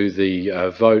it to the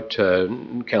vote.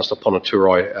 Councillor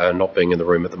Ponaturai not being in the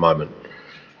room at the moment.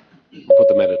 We'll put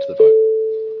the matter to the vote.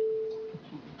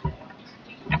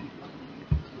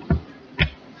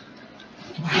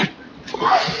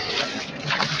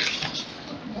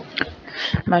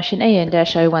 Motion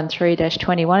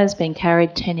EN-013-21 has been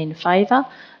carried, 10 in favour.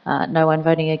 No one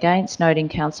voting against, noting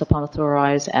Councillor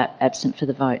Ponaturai is absent for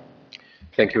the vote.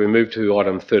 Thank you. We move to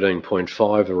item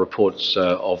 13.5, the reports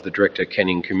of the Director,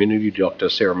 Canning Community, Dr.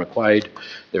 Sarah McQuaid.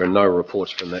 There are no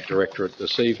reports from that Directorate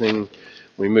this evening.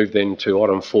 We move then to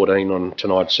item 14 on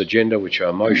tonight's agenda, which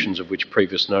are motions of which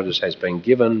previous notice has been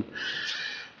given.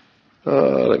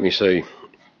 Let me see.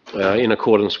 In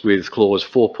accordance with clause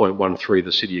 4.13 of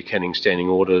the City of Canning Standing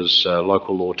Orders,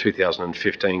 Local Law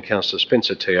 2015, Councillor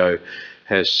Spencer Teo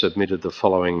has submitted the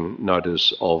following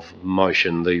notice of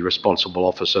motion, the responsible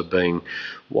officer being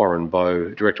Warren Bowe,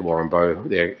 Director Warren Bowe,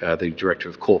 the Director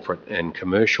of Corporate and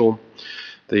Commercial.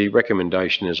 The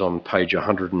recommendation is on page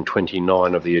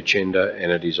 129 of the agenda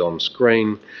and it is on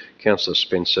screen. Councillor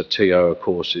Spencer Teo, of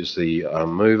course, is the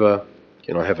mover.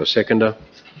 Can I have a seconder?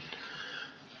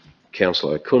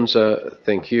 Councillor Kunza,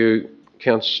 thank you.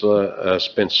 Councillor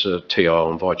Spencer Teo,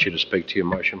 I'll invite you to speak to your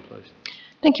motion, please.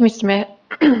 Thank you, Mr Mayor.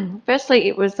 Firstly,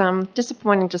 it was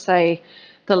disappointing to say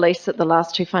the least that the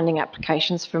last two funding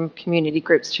applications from community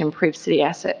groups to improve city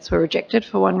assets were rejected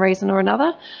for one reason or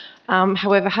another.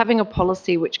 However, having a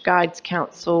policy which guides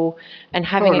council and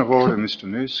having Point of order, Mr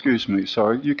Mayor. Excuse me,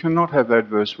 sorry. You cannot have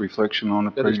adverse reflection on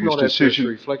a That is previous not adverse decision.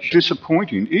 reflection.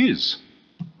 Disappointing is.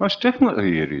 Most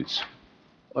definitely it is.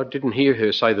 I didn't hear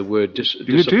her say the word You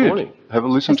disappointing. did. Have a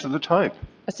listen to the tape.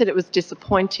 I said it was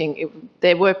disappointing.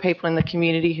 There were people in the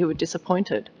community who were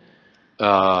disappointed.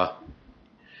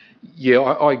 Yeah,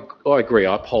 I agree.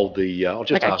 I uphold the. I'll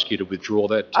just Okay. ask you to withdraw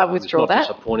that. I withdraw that. It's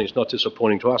not disappointing. It's not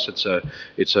disappointing to us.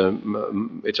 It's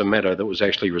a matter that was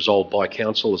actually resolved by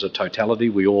council as a totality.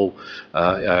 We all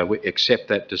we accept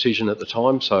that decision at the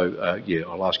time. So yeah,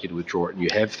 I'll ask you to withdraw it, and you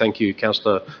have. Thank you,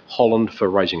 Councillor Holland, for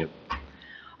raising it.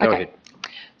 Go ahead.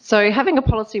 So having a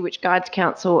policy which guides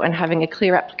council and having a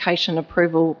clear application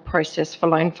approval process for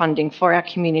loan funding for our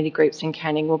community groups in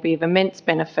Canning will be of immense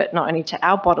benefit not only to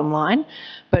our bottom line,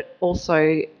 but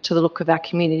also to the look of our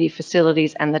community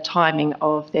facilities and the timing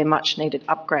of their much needed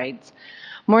upgrades.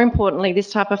 More importantly,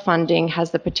 this type of funding has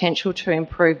the potential to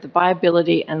improve the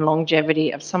viability and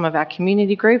longevity of some of our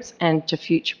community groups and to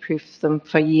future-proof them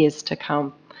for years to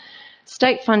come.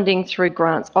 State funding through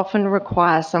grants often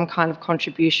requires some kind of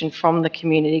contribution from the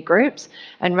community groups,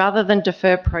 and rather than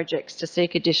defer projects to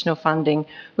seek additional funding,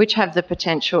 which have the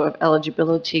potential of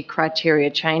eligibility criteria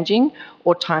changing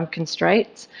or time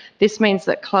constraints, this means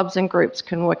that clubs and groups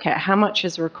can work out how much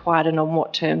is required and on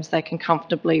what terms they can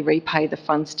comfortably repay the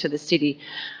funds to the city.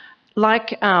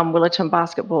 Like Willetton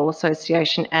Basketball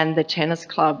Association and the Tennis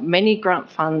Club, many grant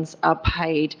funds are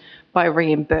paid by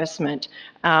reimbursement.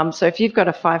 So if you've got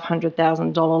a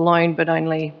 $500,000 loan but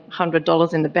only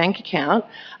 $100 in the bank account,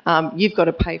 you've got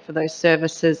to pay for those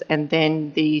services, and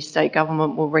then the state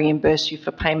government will reimburse you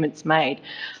for payments made.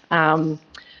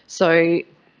 So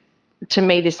to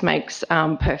me, this makes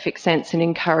perfect sense in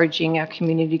encouraging our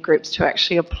community groups to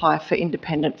actually apply for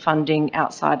independent funding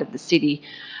outside of the city.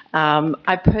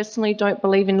 I personally don't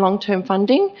believe in long-term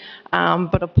funding,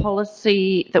 but a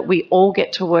policy that we all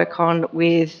get to work on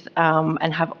with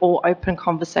and have all open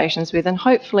conversations with, and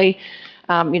hopefully,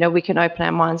 we can open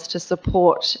our minds to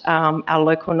support our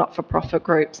local not-for-profit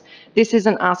groups. This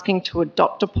isn't asking to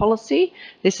adopt a policy.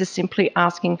 This is simply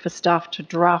asking for staff to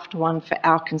draft one for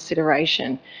our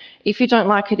consideration. If you don't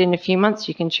like it in a few months,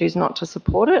 you can choose not to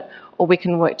support it, or we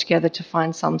can work together to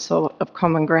find some sort of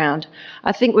common ground.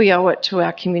 I think we owe it to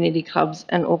our community clubs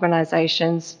and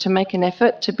organisations to make an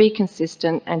effort to be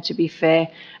consistent and to be fair,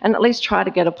 and at least try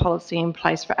to get a policy in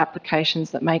place for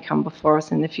applications that may come before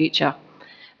us in the future.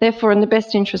 Therefore, in the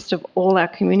best interest of all our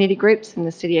community groups in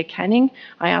the City of Canning,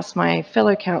 I ask my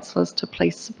fellow councillors to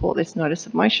please support this notice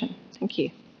of motion. Thank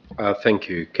you. Thank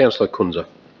you. Councillor Kunza.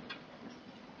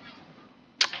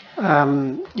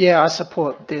 Yeah, I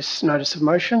support this notice of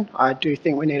motion. I do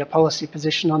think we need a policy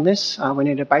position on this. We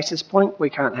need a basis point. We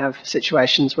can't have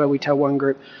situations where we tell one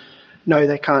group, no,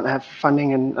 they can't have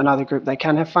funding, and another group, they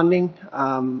can have funding.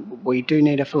 We do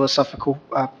need a philosophical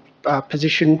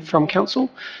position from council,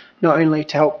 not only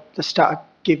to help the staff,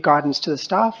 give guidance to the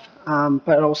staff,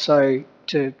 but also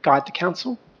to guide the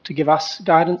council, to give us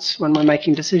guidance when we're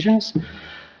making decisions.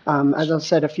 As I've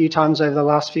said a few times over the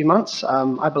last few months,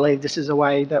 I believe this is a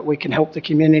way that we can help the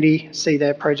community see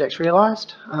their projects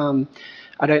realised.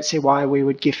 I don't see why we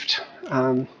would gift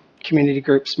community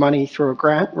groups money through a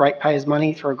grant, ratepayers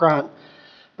money through a grant,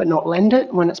 but not lend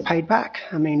it when it's paid back.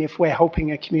 I mean, if we're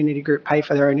helping a community group pay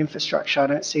for their own infrastructure, I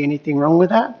don't see anything wrong with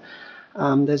that.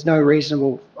 There's no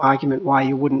reasonable argument why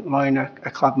you wouldn't loan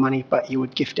a club money, but you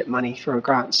would gift it money through a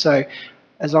grant. So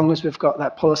as long as we've got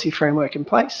that policy framework in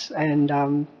place,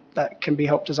 and that can be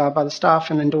helped designed by the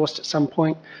staff and endorsed at some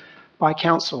point by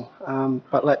council,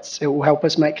 but it will help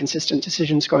us make consistent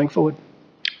decisions going forward.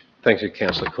 Thank you,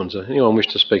 Councillor Kunza. Anyone wish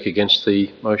to speak against the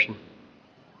motion?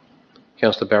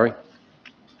 Councillor Barry.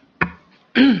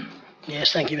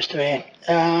 Yes, thank you, Mr. Mayor.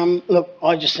 Look,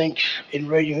 I just think in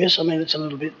reading this, I mean, it's a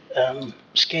little bit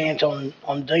scant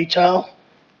on detail.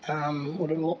 Would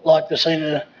have liked to see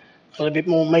a little bit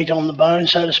more meat on the bone,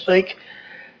 so to speak.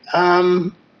 I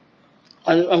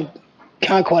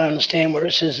can't quite understand where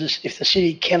it says this, if the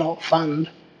city cannot fund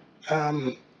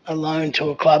a loan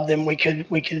to a club, then we could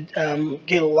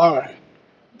get a loan.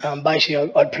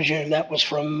 Basically, I presume that was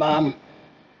from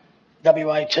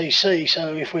WATC.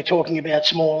 So if we're talking about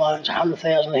small loans,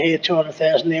 100,000 here,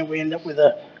 200,000 there, we end up with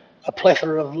a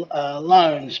plethora of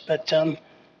loans. But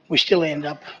we still end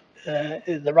up,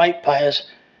 the ratepayers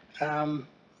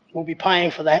will be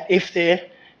paying for that if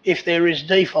there is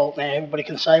default. Now everybody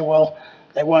can say, well,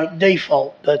 they won't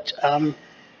default, but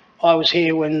I was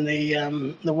here when the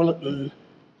Willetton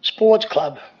Sports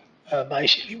Club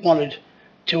basically wanted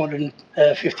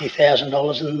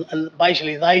 $250,000, and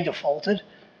basically they defaulted.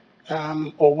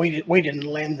 or we didn't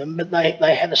lend them, but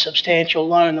they had a substantial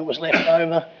loan that was left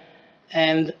over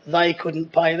and they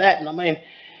couldn't pay that. And I mean,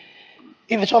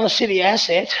 if it's on a city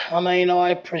asset, I mean,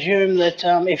 I presume that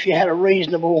if you had a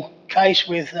reasonable case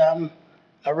with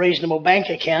a reasonable bank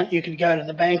account, you could go to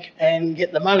the bank and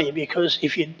get the money, because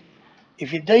if you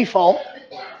default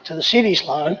to the city's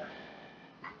loan,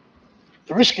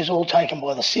 the risk is all taken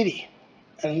by the city,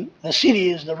 and the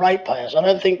city is the ratepayers. I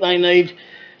don't think they need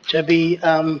to be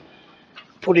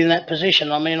put in that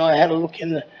position. I mean, I had a look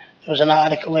there was an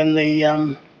article in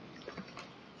the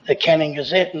Canning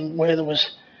Gazette, and where there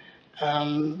was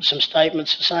some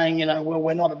statements saying, you know, well,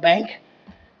 we're not a bank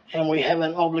and we have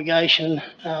an obligation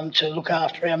to look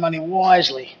after our money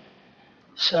wisely.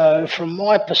 So from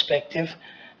my perspective,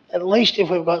 at least if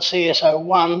we've got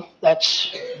CSO1,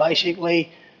 that's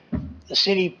basically the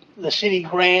city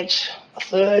grants a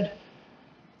third.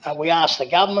 We ask the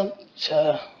government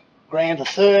to grant a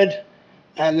third,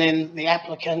 and then the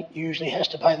applicant usually has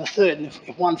to pay the third. And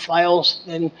if one fails,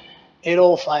 then it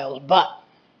all fails. But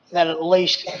that at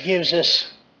least gives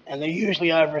us, and they're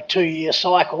usually over a 2-year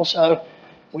cycle, so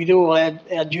we do all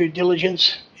our due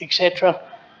diligence, etc.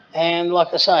 And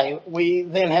like I say, we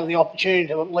then have the opportunity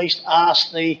to at least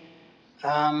ask the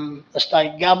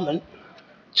state government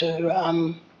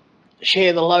to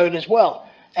share the load as well.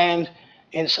 And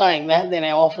in saying that, then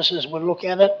our officers would look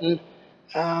at it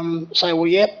and say, well,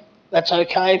 yep, that's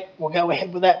okay, we'll go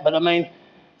ahead with that. But I mean,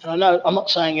 and I know I'm not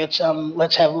saying it's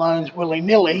let's have loans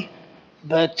willy-nilly,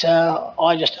 but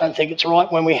I just don't think it's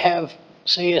right when we have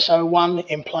CSO1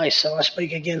 in place, so I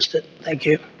speak against it. Thank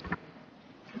you.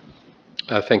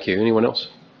 Thank you. Anyone else?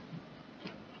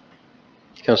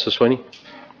 Councillor Sweeney?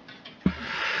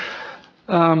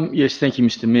 Yes, thank you,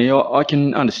 Mr Mayor. I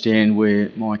can understand where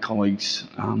my colleagues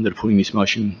that are putting this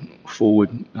motion forward,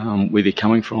 where they're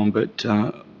coming from, but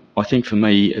I think for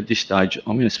me at this stage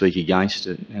I'm going to speak against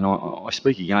it, and I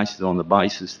speak against it on the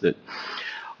basis that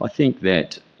I think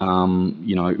that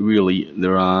you know, really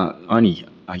there are only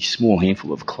a small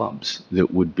handful of clubs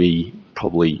that would be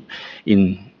probably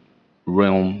in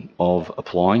realm of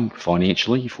applying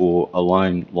financially for a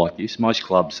loan like this. Most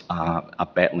clubs are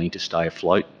battling to stay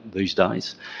afloat these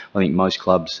days. I think most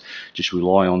clubs just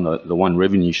rely on the one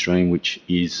revenue stream, which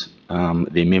is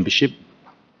their membership.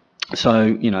 So,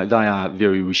 you know, they are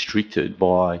very restricted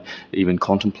by even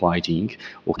contemplating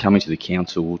or coming to the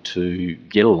council to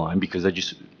get a loan because they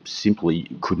just simply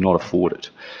could not afford it.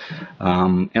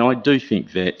 And I do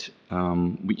think that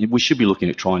we should be looking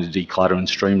at trying to declutter and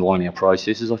streamline our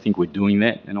processes. I think we're doing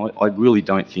that, and I really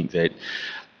don't think that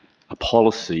a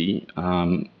policy,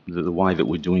 the way that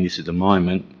we're doing this at the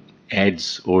moment,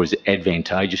 adds or is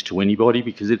advantageous to anybody,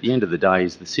 because at the end of the day,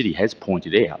 as the city has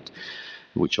pointed out,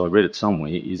 which I read it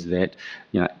somewhere, is that,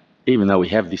 you know, even though we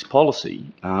have this policy,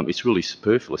 it's really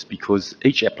superfluous because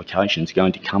each application is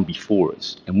going to come before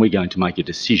us and we're going to make a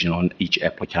decision on each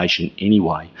application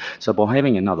anyway. So by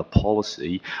having another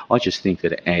policy, I just think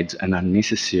that it adds an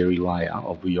unnecessary layer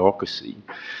of bureaucracy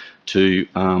to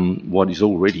what is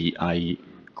already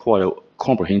quite a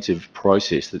comprehensive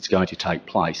process that's going to take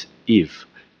place if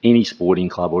any sporting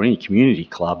club or any community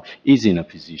club is in a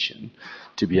position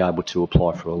to be able to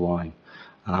apply for a loan.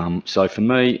 So for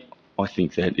me, I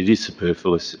think that it is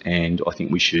superfluous, and I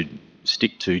think we should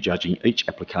stick to judging each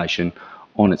application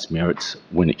on its merits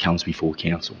when it comes before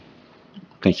council.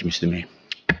 Thank you, Mr Mayor.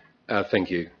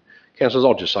 Thank you. Councillors,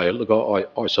 I'll just say, look,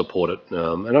 I support it,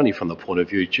 and only from the point of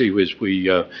view, gee whiz, we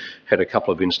had a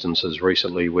couple of instances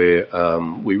recently where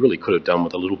we really could have done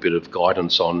with a little bit of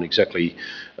guidance on exactly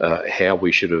how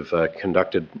we should have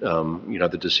conducted, you know,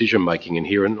 the decision making in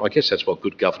here, and I guess that's what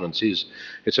good governance is.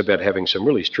 It's about having some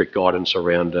really strict guidance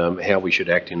around how we should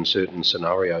act in certain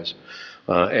scenarios.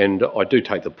 And I do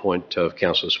take the point of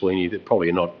Councillor Sweeney that probably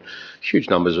are not huge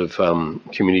numbers of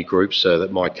community groups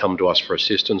that might come to us for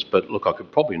assistance, but look, I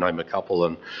could probably name a couple,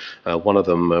 and one of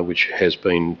them which has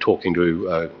been talking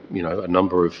to you know, a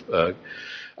number of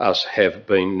us have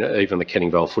been, even the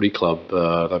Canning Vale Footy Club,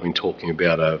 they've been talking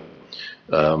about a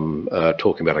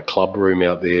club room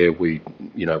out there. We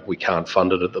can't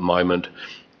fund it at the moment.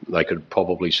 They could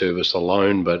probably service a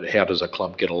loan, but how does a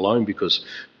club get a loan? Because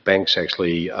banks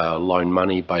actually loan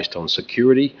money based on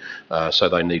security, so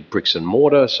they need bricks and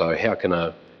mortar. So how can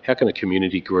a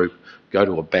community group go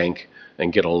to a bank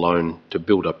and get a loan to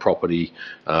build a property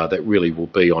that really will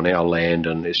be on our land?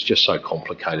 And it's just so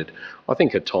complicated. I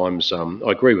think at times,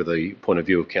 I agree with the point of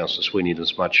view of Councillor Sweeney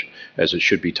as much as it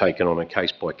should be taken on a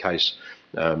case-by-case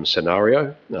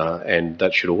scenario, and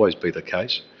that should always be the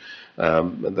case.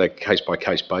 the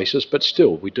case-by-case basis, but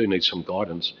still, we do need some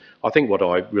guidance. I think what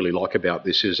I really like about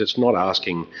this is it's not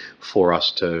asking for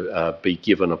us to be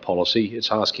given a policy,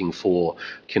 it's asking for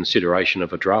consideration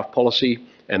of a draft policy,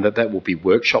 and that will be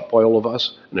workshopped by all of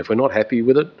us. And if we're not happy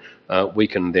with it, we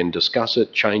can then discuss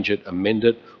it, change it, amend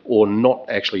it, or not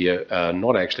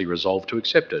actually resolve to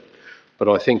accept it. But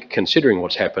I think considering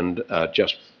what's happened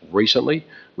just recently,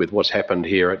 with what's happened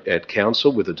here at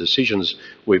Council, with the decisions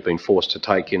we've been forced to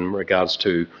take in regards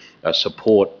to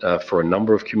support for a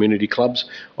number of community clubs,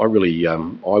 I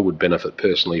would benefit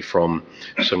personally from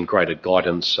some greater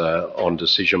guidance on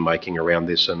decision making around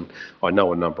this. And I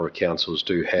know a number of councils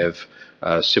do have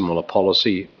similar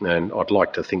policy, and I'd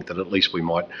like to think that at least we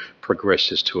might progress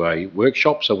this to a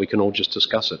workshop so we can all just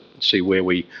discuss it, see where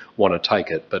we want to take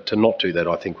it. But to not do that,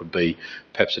 I think, would be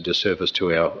perhaps a disservice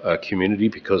to our community,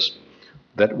 because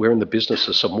that we're in the business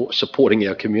of supporting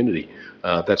our community.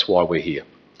 That's why we're here.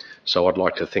 So I'd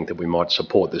like to think that we might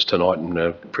support this tonight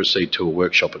and proceed to a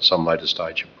workshop at some later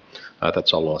stage.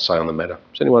 That's all I'll say on the matter.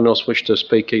 Does anyone else wish to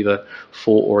speak either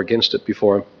for or against it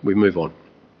before we move on?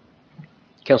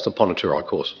 Councillor Ponnatura, of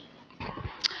course.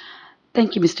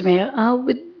 Thank you, Mr. Mayor.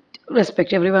 With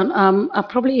respect to everyone, I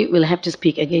probably will have to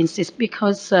speak against this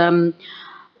because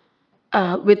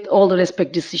with all the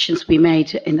respect decisions we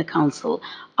made in the council,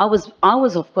 I was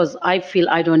of course, I feel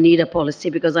I don't need a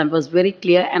policy because I was very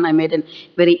clear and I made a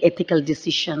very ethical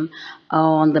decision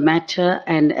on the matter.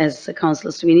 And as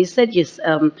Councillor Sweeney said, yes,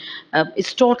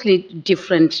 it's totally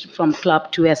different from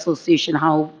club to association,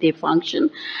 how they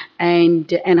function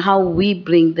and how we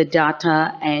bring the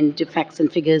data and the facts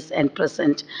and figures and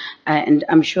present. And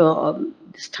I'm sure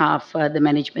the staff, the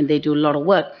management, they do a lot of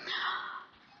work.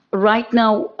 Right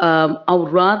now, I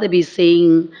would rather be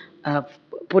saying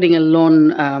putting a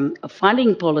loan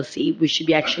funding policy. We should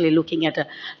be actually looking at a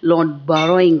loan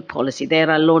borrowing policy. There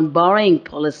are loan borrowing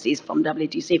policies from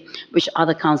WTC, which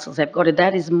other councils have got it.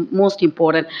 That is most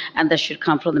important, and that should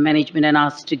come from the management and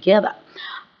us together.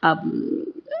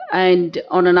 And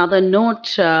on another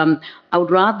note, I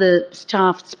would rather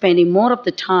staff spending more of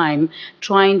the time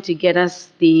trying to get us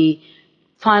the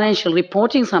financial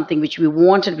reporting, something which we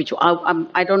wanted, which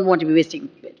I don't want to be wasting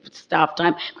staff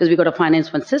time because we got a finance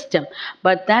fund system.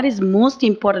 But that is most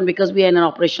important because we are in an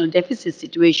operational deficit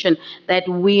situation that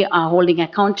we are holding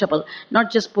accountable,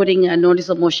 not just putting a notice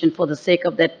of motion for the sake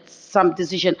of that some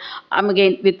decision.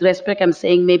 Again, with respect, I'm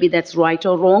saying maybe that's right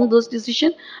or wrong, those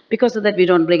decisions. Because of that, we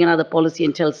don't bring another policy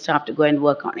and tell staff to go and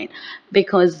work on it.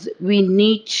 Because we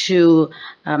need to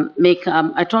make,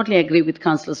 I totally agree with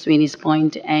Councillor Sweeney's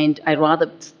point, and I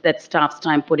rather that staff's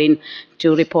time put in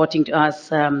to reporting to us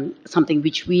something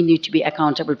which we need to be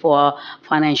accountable for our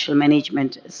financial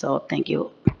management. So thank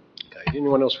you. Okay.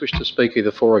 Anyone else wish to speak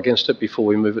either for or against it before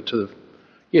we move it to the...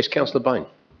 Yes, Councillor Bain.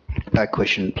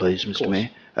 Question, please, Mr. Mayor.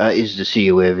 Is the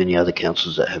CEO aware of any other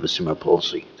councils that have a similar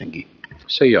policy? Thank you.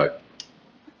 CEO.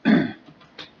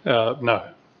 No.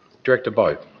 Director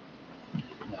Bowe.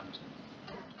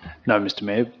 No, Mr.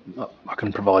 Mayor. I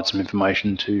can provide some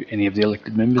information to any of the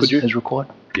elected members as required.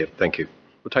 Yep, thank you.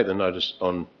 We'll take the notice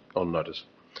on notice.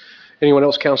 Anyone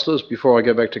else, councillors, before I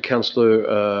go back to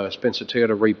Councillor Spencer Teo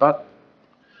to rebut?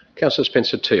 Councillor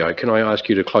Spencer Teo, can I ask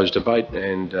you to close debate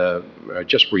and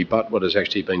just rebut what has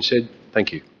actually been said?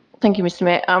 Thank you. Thank you, Mr.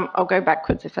 Mayor. I'll go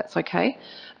backwards if that's okay.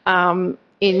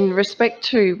 In respect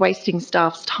to wasting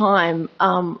staff's time,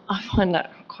 I find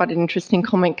that quite an interesting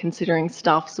comment considering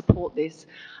staff support this.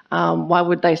 Why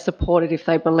would they support it if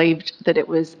they believed that it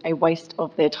was a waste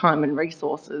of their time and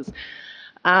resources?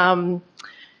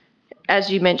 As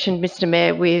you mentioned, Mr.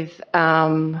 Mayor, with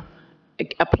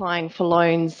applying for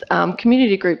loans,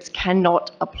 community groups cannot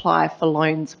apply for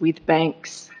loans with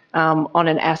banks on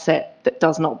an asset that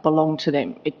does not belong to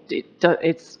them.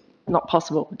 It's not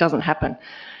possible. It doesn't happen.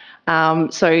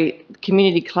 So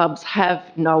community clubs have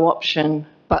no option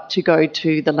but to go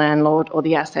to the landlord or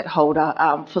the asset holder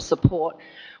for support.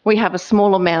 We have a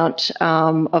small amount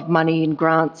of money in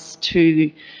grants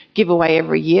to give away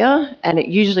every year, and it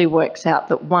usually works out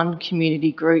that one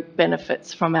community group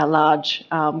benefits from our large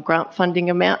grant funding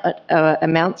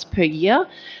amounts per year.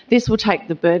 This will take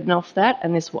the burden off that,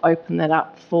 and this will open that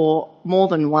up for more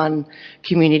than one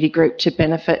community group to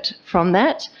benefit from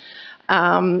that.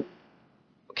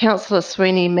 Councillor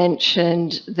Sweeney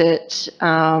mentioned that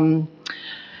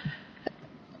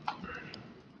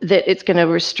that it's going to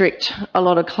restrict a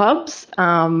lot of clubs.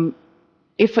 Even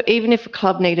if a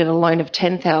club needed a loan of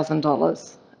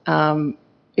 $10,000,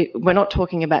 we're not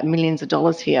talking about millions of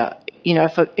dollars here. You know,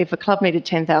 if a club needed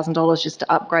 $10,000 just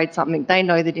to upgrade something, they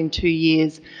know that in 2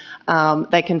 years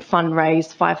they can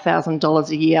fundraise $5,000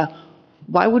 a year.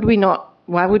 Why would we not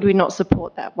would we not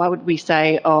support that? Why would we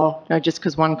say, oh, no, just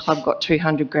because one club got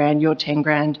 200 grand, your 10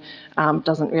 grand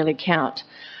doesn't really count?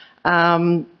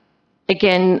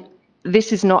 Again,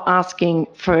 this is not asking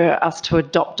for us to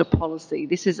adopt a policy.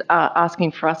 This is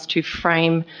asking for us to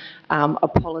frame a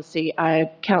policy.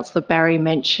 Councillor Barry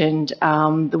mentioned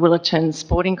the Willerton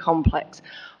Sporting Complex.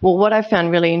 Well, what I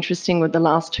found really interesting with the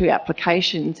last two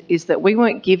applications is that we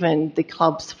weren't given the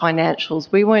club's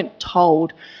financials. We weren't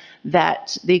told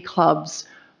that the clubs,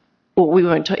 or we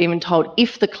weren't even told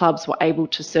if the clubs were able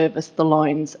to service the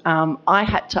loans. I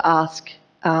had to ask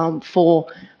for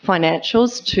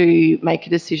financials to make a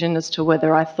decision as to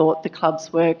whether I thought the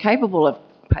clubs were capable of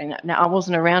paying that. Now, I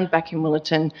wasn't around back in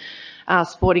Willerton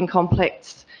Sporting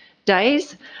Complex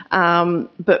days,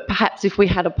 but perhaps if we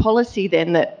had a policy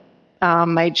then that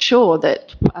made sure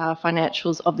that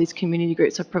financials of these community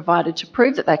groups are provided to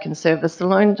prove that they can service the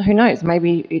loan, who knows,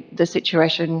 maybe the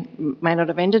situation may not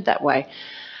have ended that way.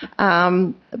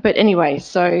 But anyway,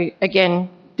 so again,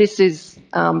 this is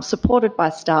supported by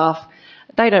staff.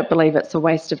 They don't believe it's a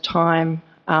waste of time.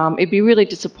 It'd be really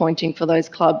disappointing for those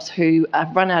clubs who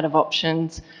have run out of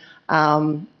options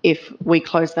if we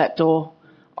close that door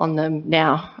on them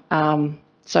now.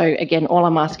 So again, all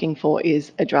I'm asking for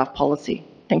is a draft policy.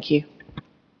 Thank you.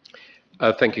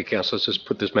 Thank you, Councillor. Let's just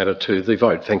put this matter to the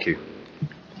vote. Thank you.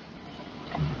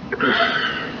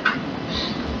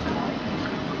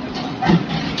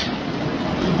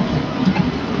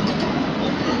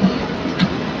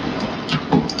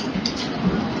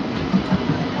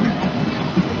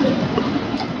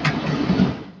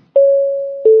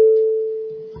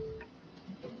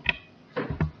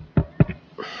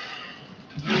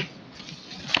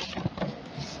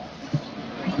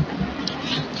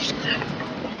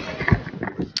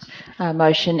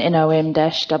 Motion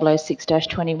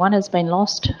NOM-006-21 has been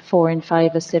lost. 4 in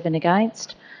favour, 7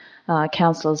 against.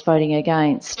 Councillors voting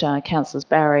against, Councillors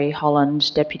Barry,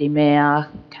 Holland, Deputy Mayor,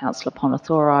 Councillor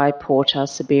Ponathorai, Porter,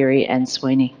 Sabiri and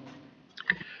Sweeney.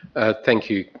 Thank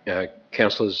you,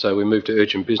 councillors. We move to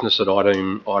urgent business at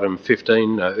item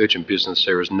 15. Urgent business,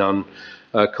 there is none.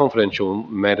 Confidential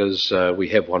matters, we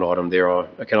have one item there.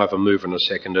 Can I have a mover and a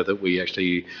seconder that we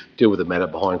actually deal with the matter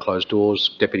behind closed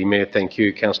doors? Deputy Mayor, thank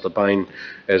you. Councillor Bain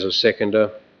as a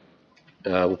seconder.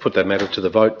 We'll put that matter to the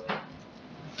vote.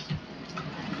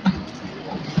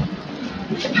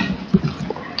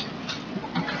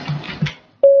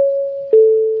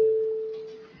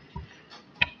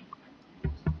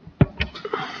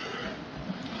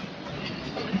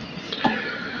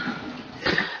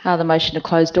 The motion to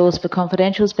close doors for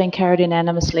confidential has been carried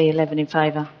unanimously, 11 in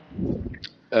favour.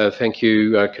 Thank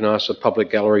you. Can I ask the public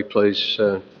gallery, please,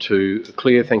 to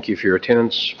clear? Thank you for your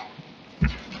attendance.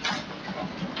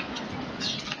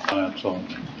 They've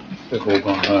all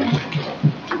gone home.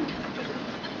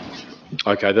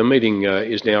 Okay, the meeting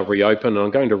is now reopened.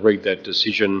 I'm going to read that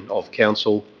decision of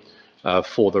council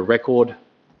for the record.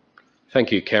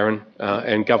 Thank you, Karen.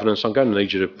 And governance, I'm going to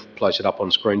need you to place it up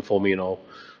on screen for me and I'll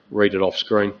read it off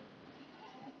screen.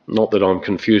 Not that I'm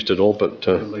confused at all, but...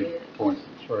 Delete point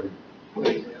 3.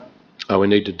 Oh, we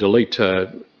need to delete...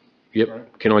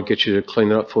 yep, can I get you to clean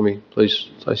that up for me, please,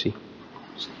 Stacey?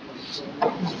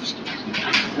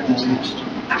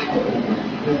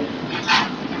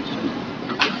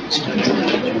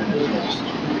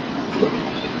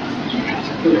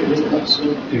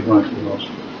 It won't be lost.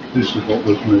 This is what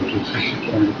was moved as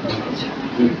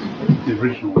the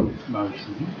original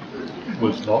motion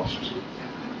was lost.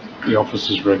 The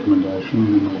officer's recommendation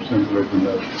and the alternate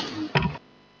recommendation.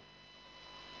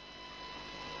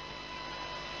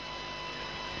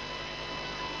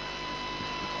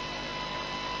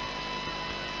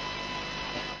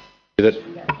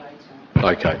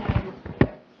 Okay.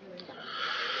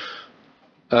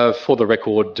 For the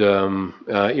record,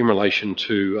 in relation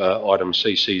to item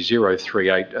CC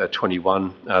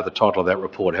 03821, the title of that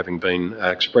report having been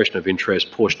Expression of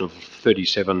Interest, portion of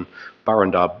 37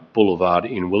 Burrendar Boulevard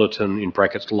in Willerton, in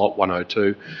brackets lot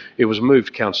 102. It was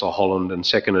moved Councillor Holland and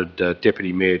seconded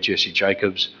Deputy Mayor Jesse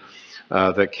Jacobs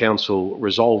that Council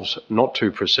resolves not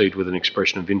to proceed with an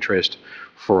expression of interest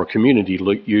for a community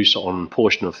use on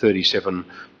portion of 37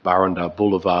 Burrendar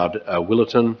Boulevard,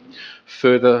 Willerton.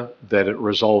 Further, that it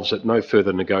resolves that no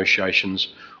further negotiations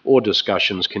or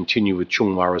discussions continue with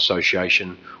Chungwa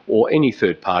Association or any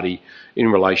third party in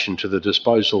relation to the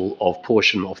disposal of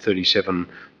portion of 37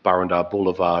 Burrendar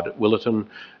Boulevard, Willerton.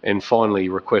 And finally,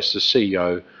 requests the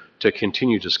CEO to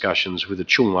continue discussions with the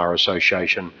Chungwa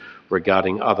Association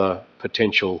regarding other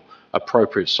potential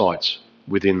appropriate sites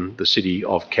within the City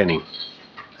of Canning.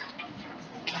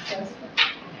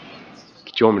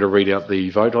 Do you want me to read out the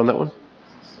vote on that one?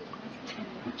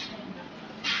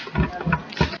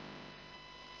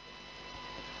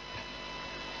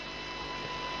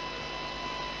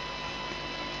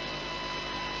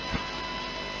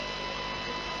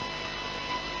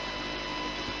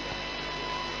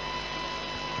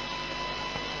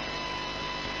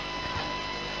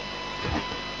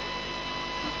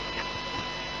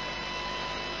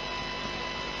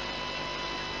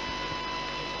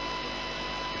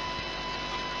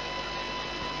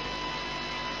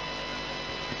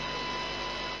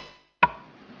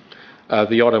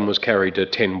 The item was carried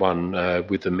 10-1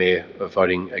 with the Mayor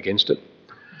voting against it.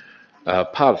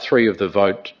 Part 3 of the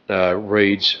vote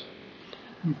reads...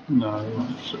 No,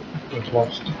 it's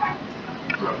lost.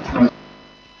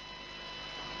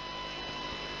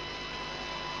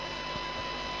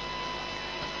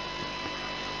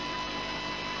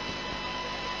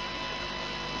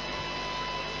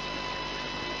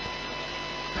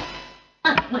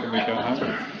 Can we go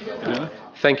home?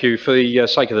 Thank you. For the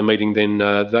sake of the meeting, then,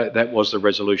 that was the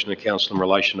resolution of Council in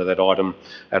relation to that item.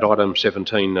 At item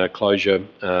 17, closure,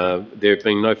 there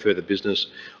being no further business,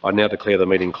 I now declare the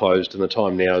meeting closed, and the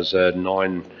time now is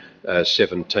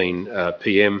 9:17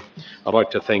 p.m. I'd like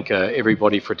to thank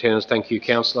everybody for attendance. Thank you,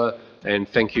 Councillor, and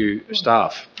thank you,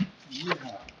 staff.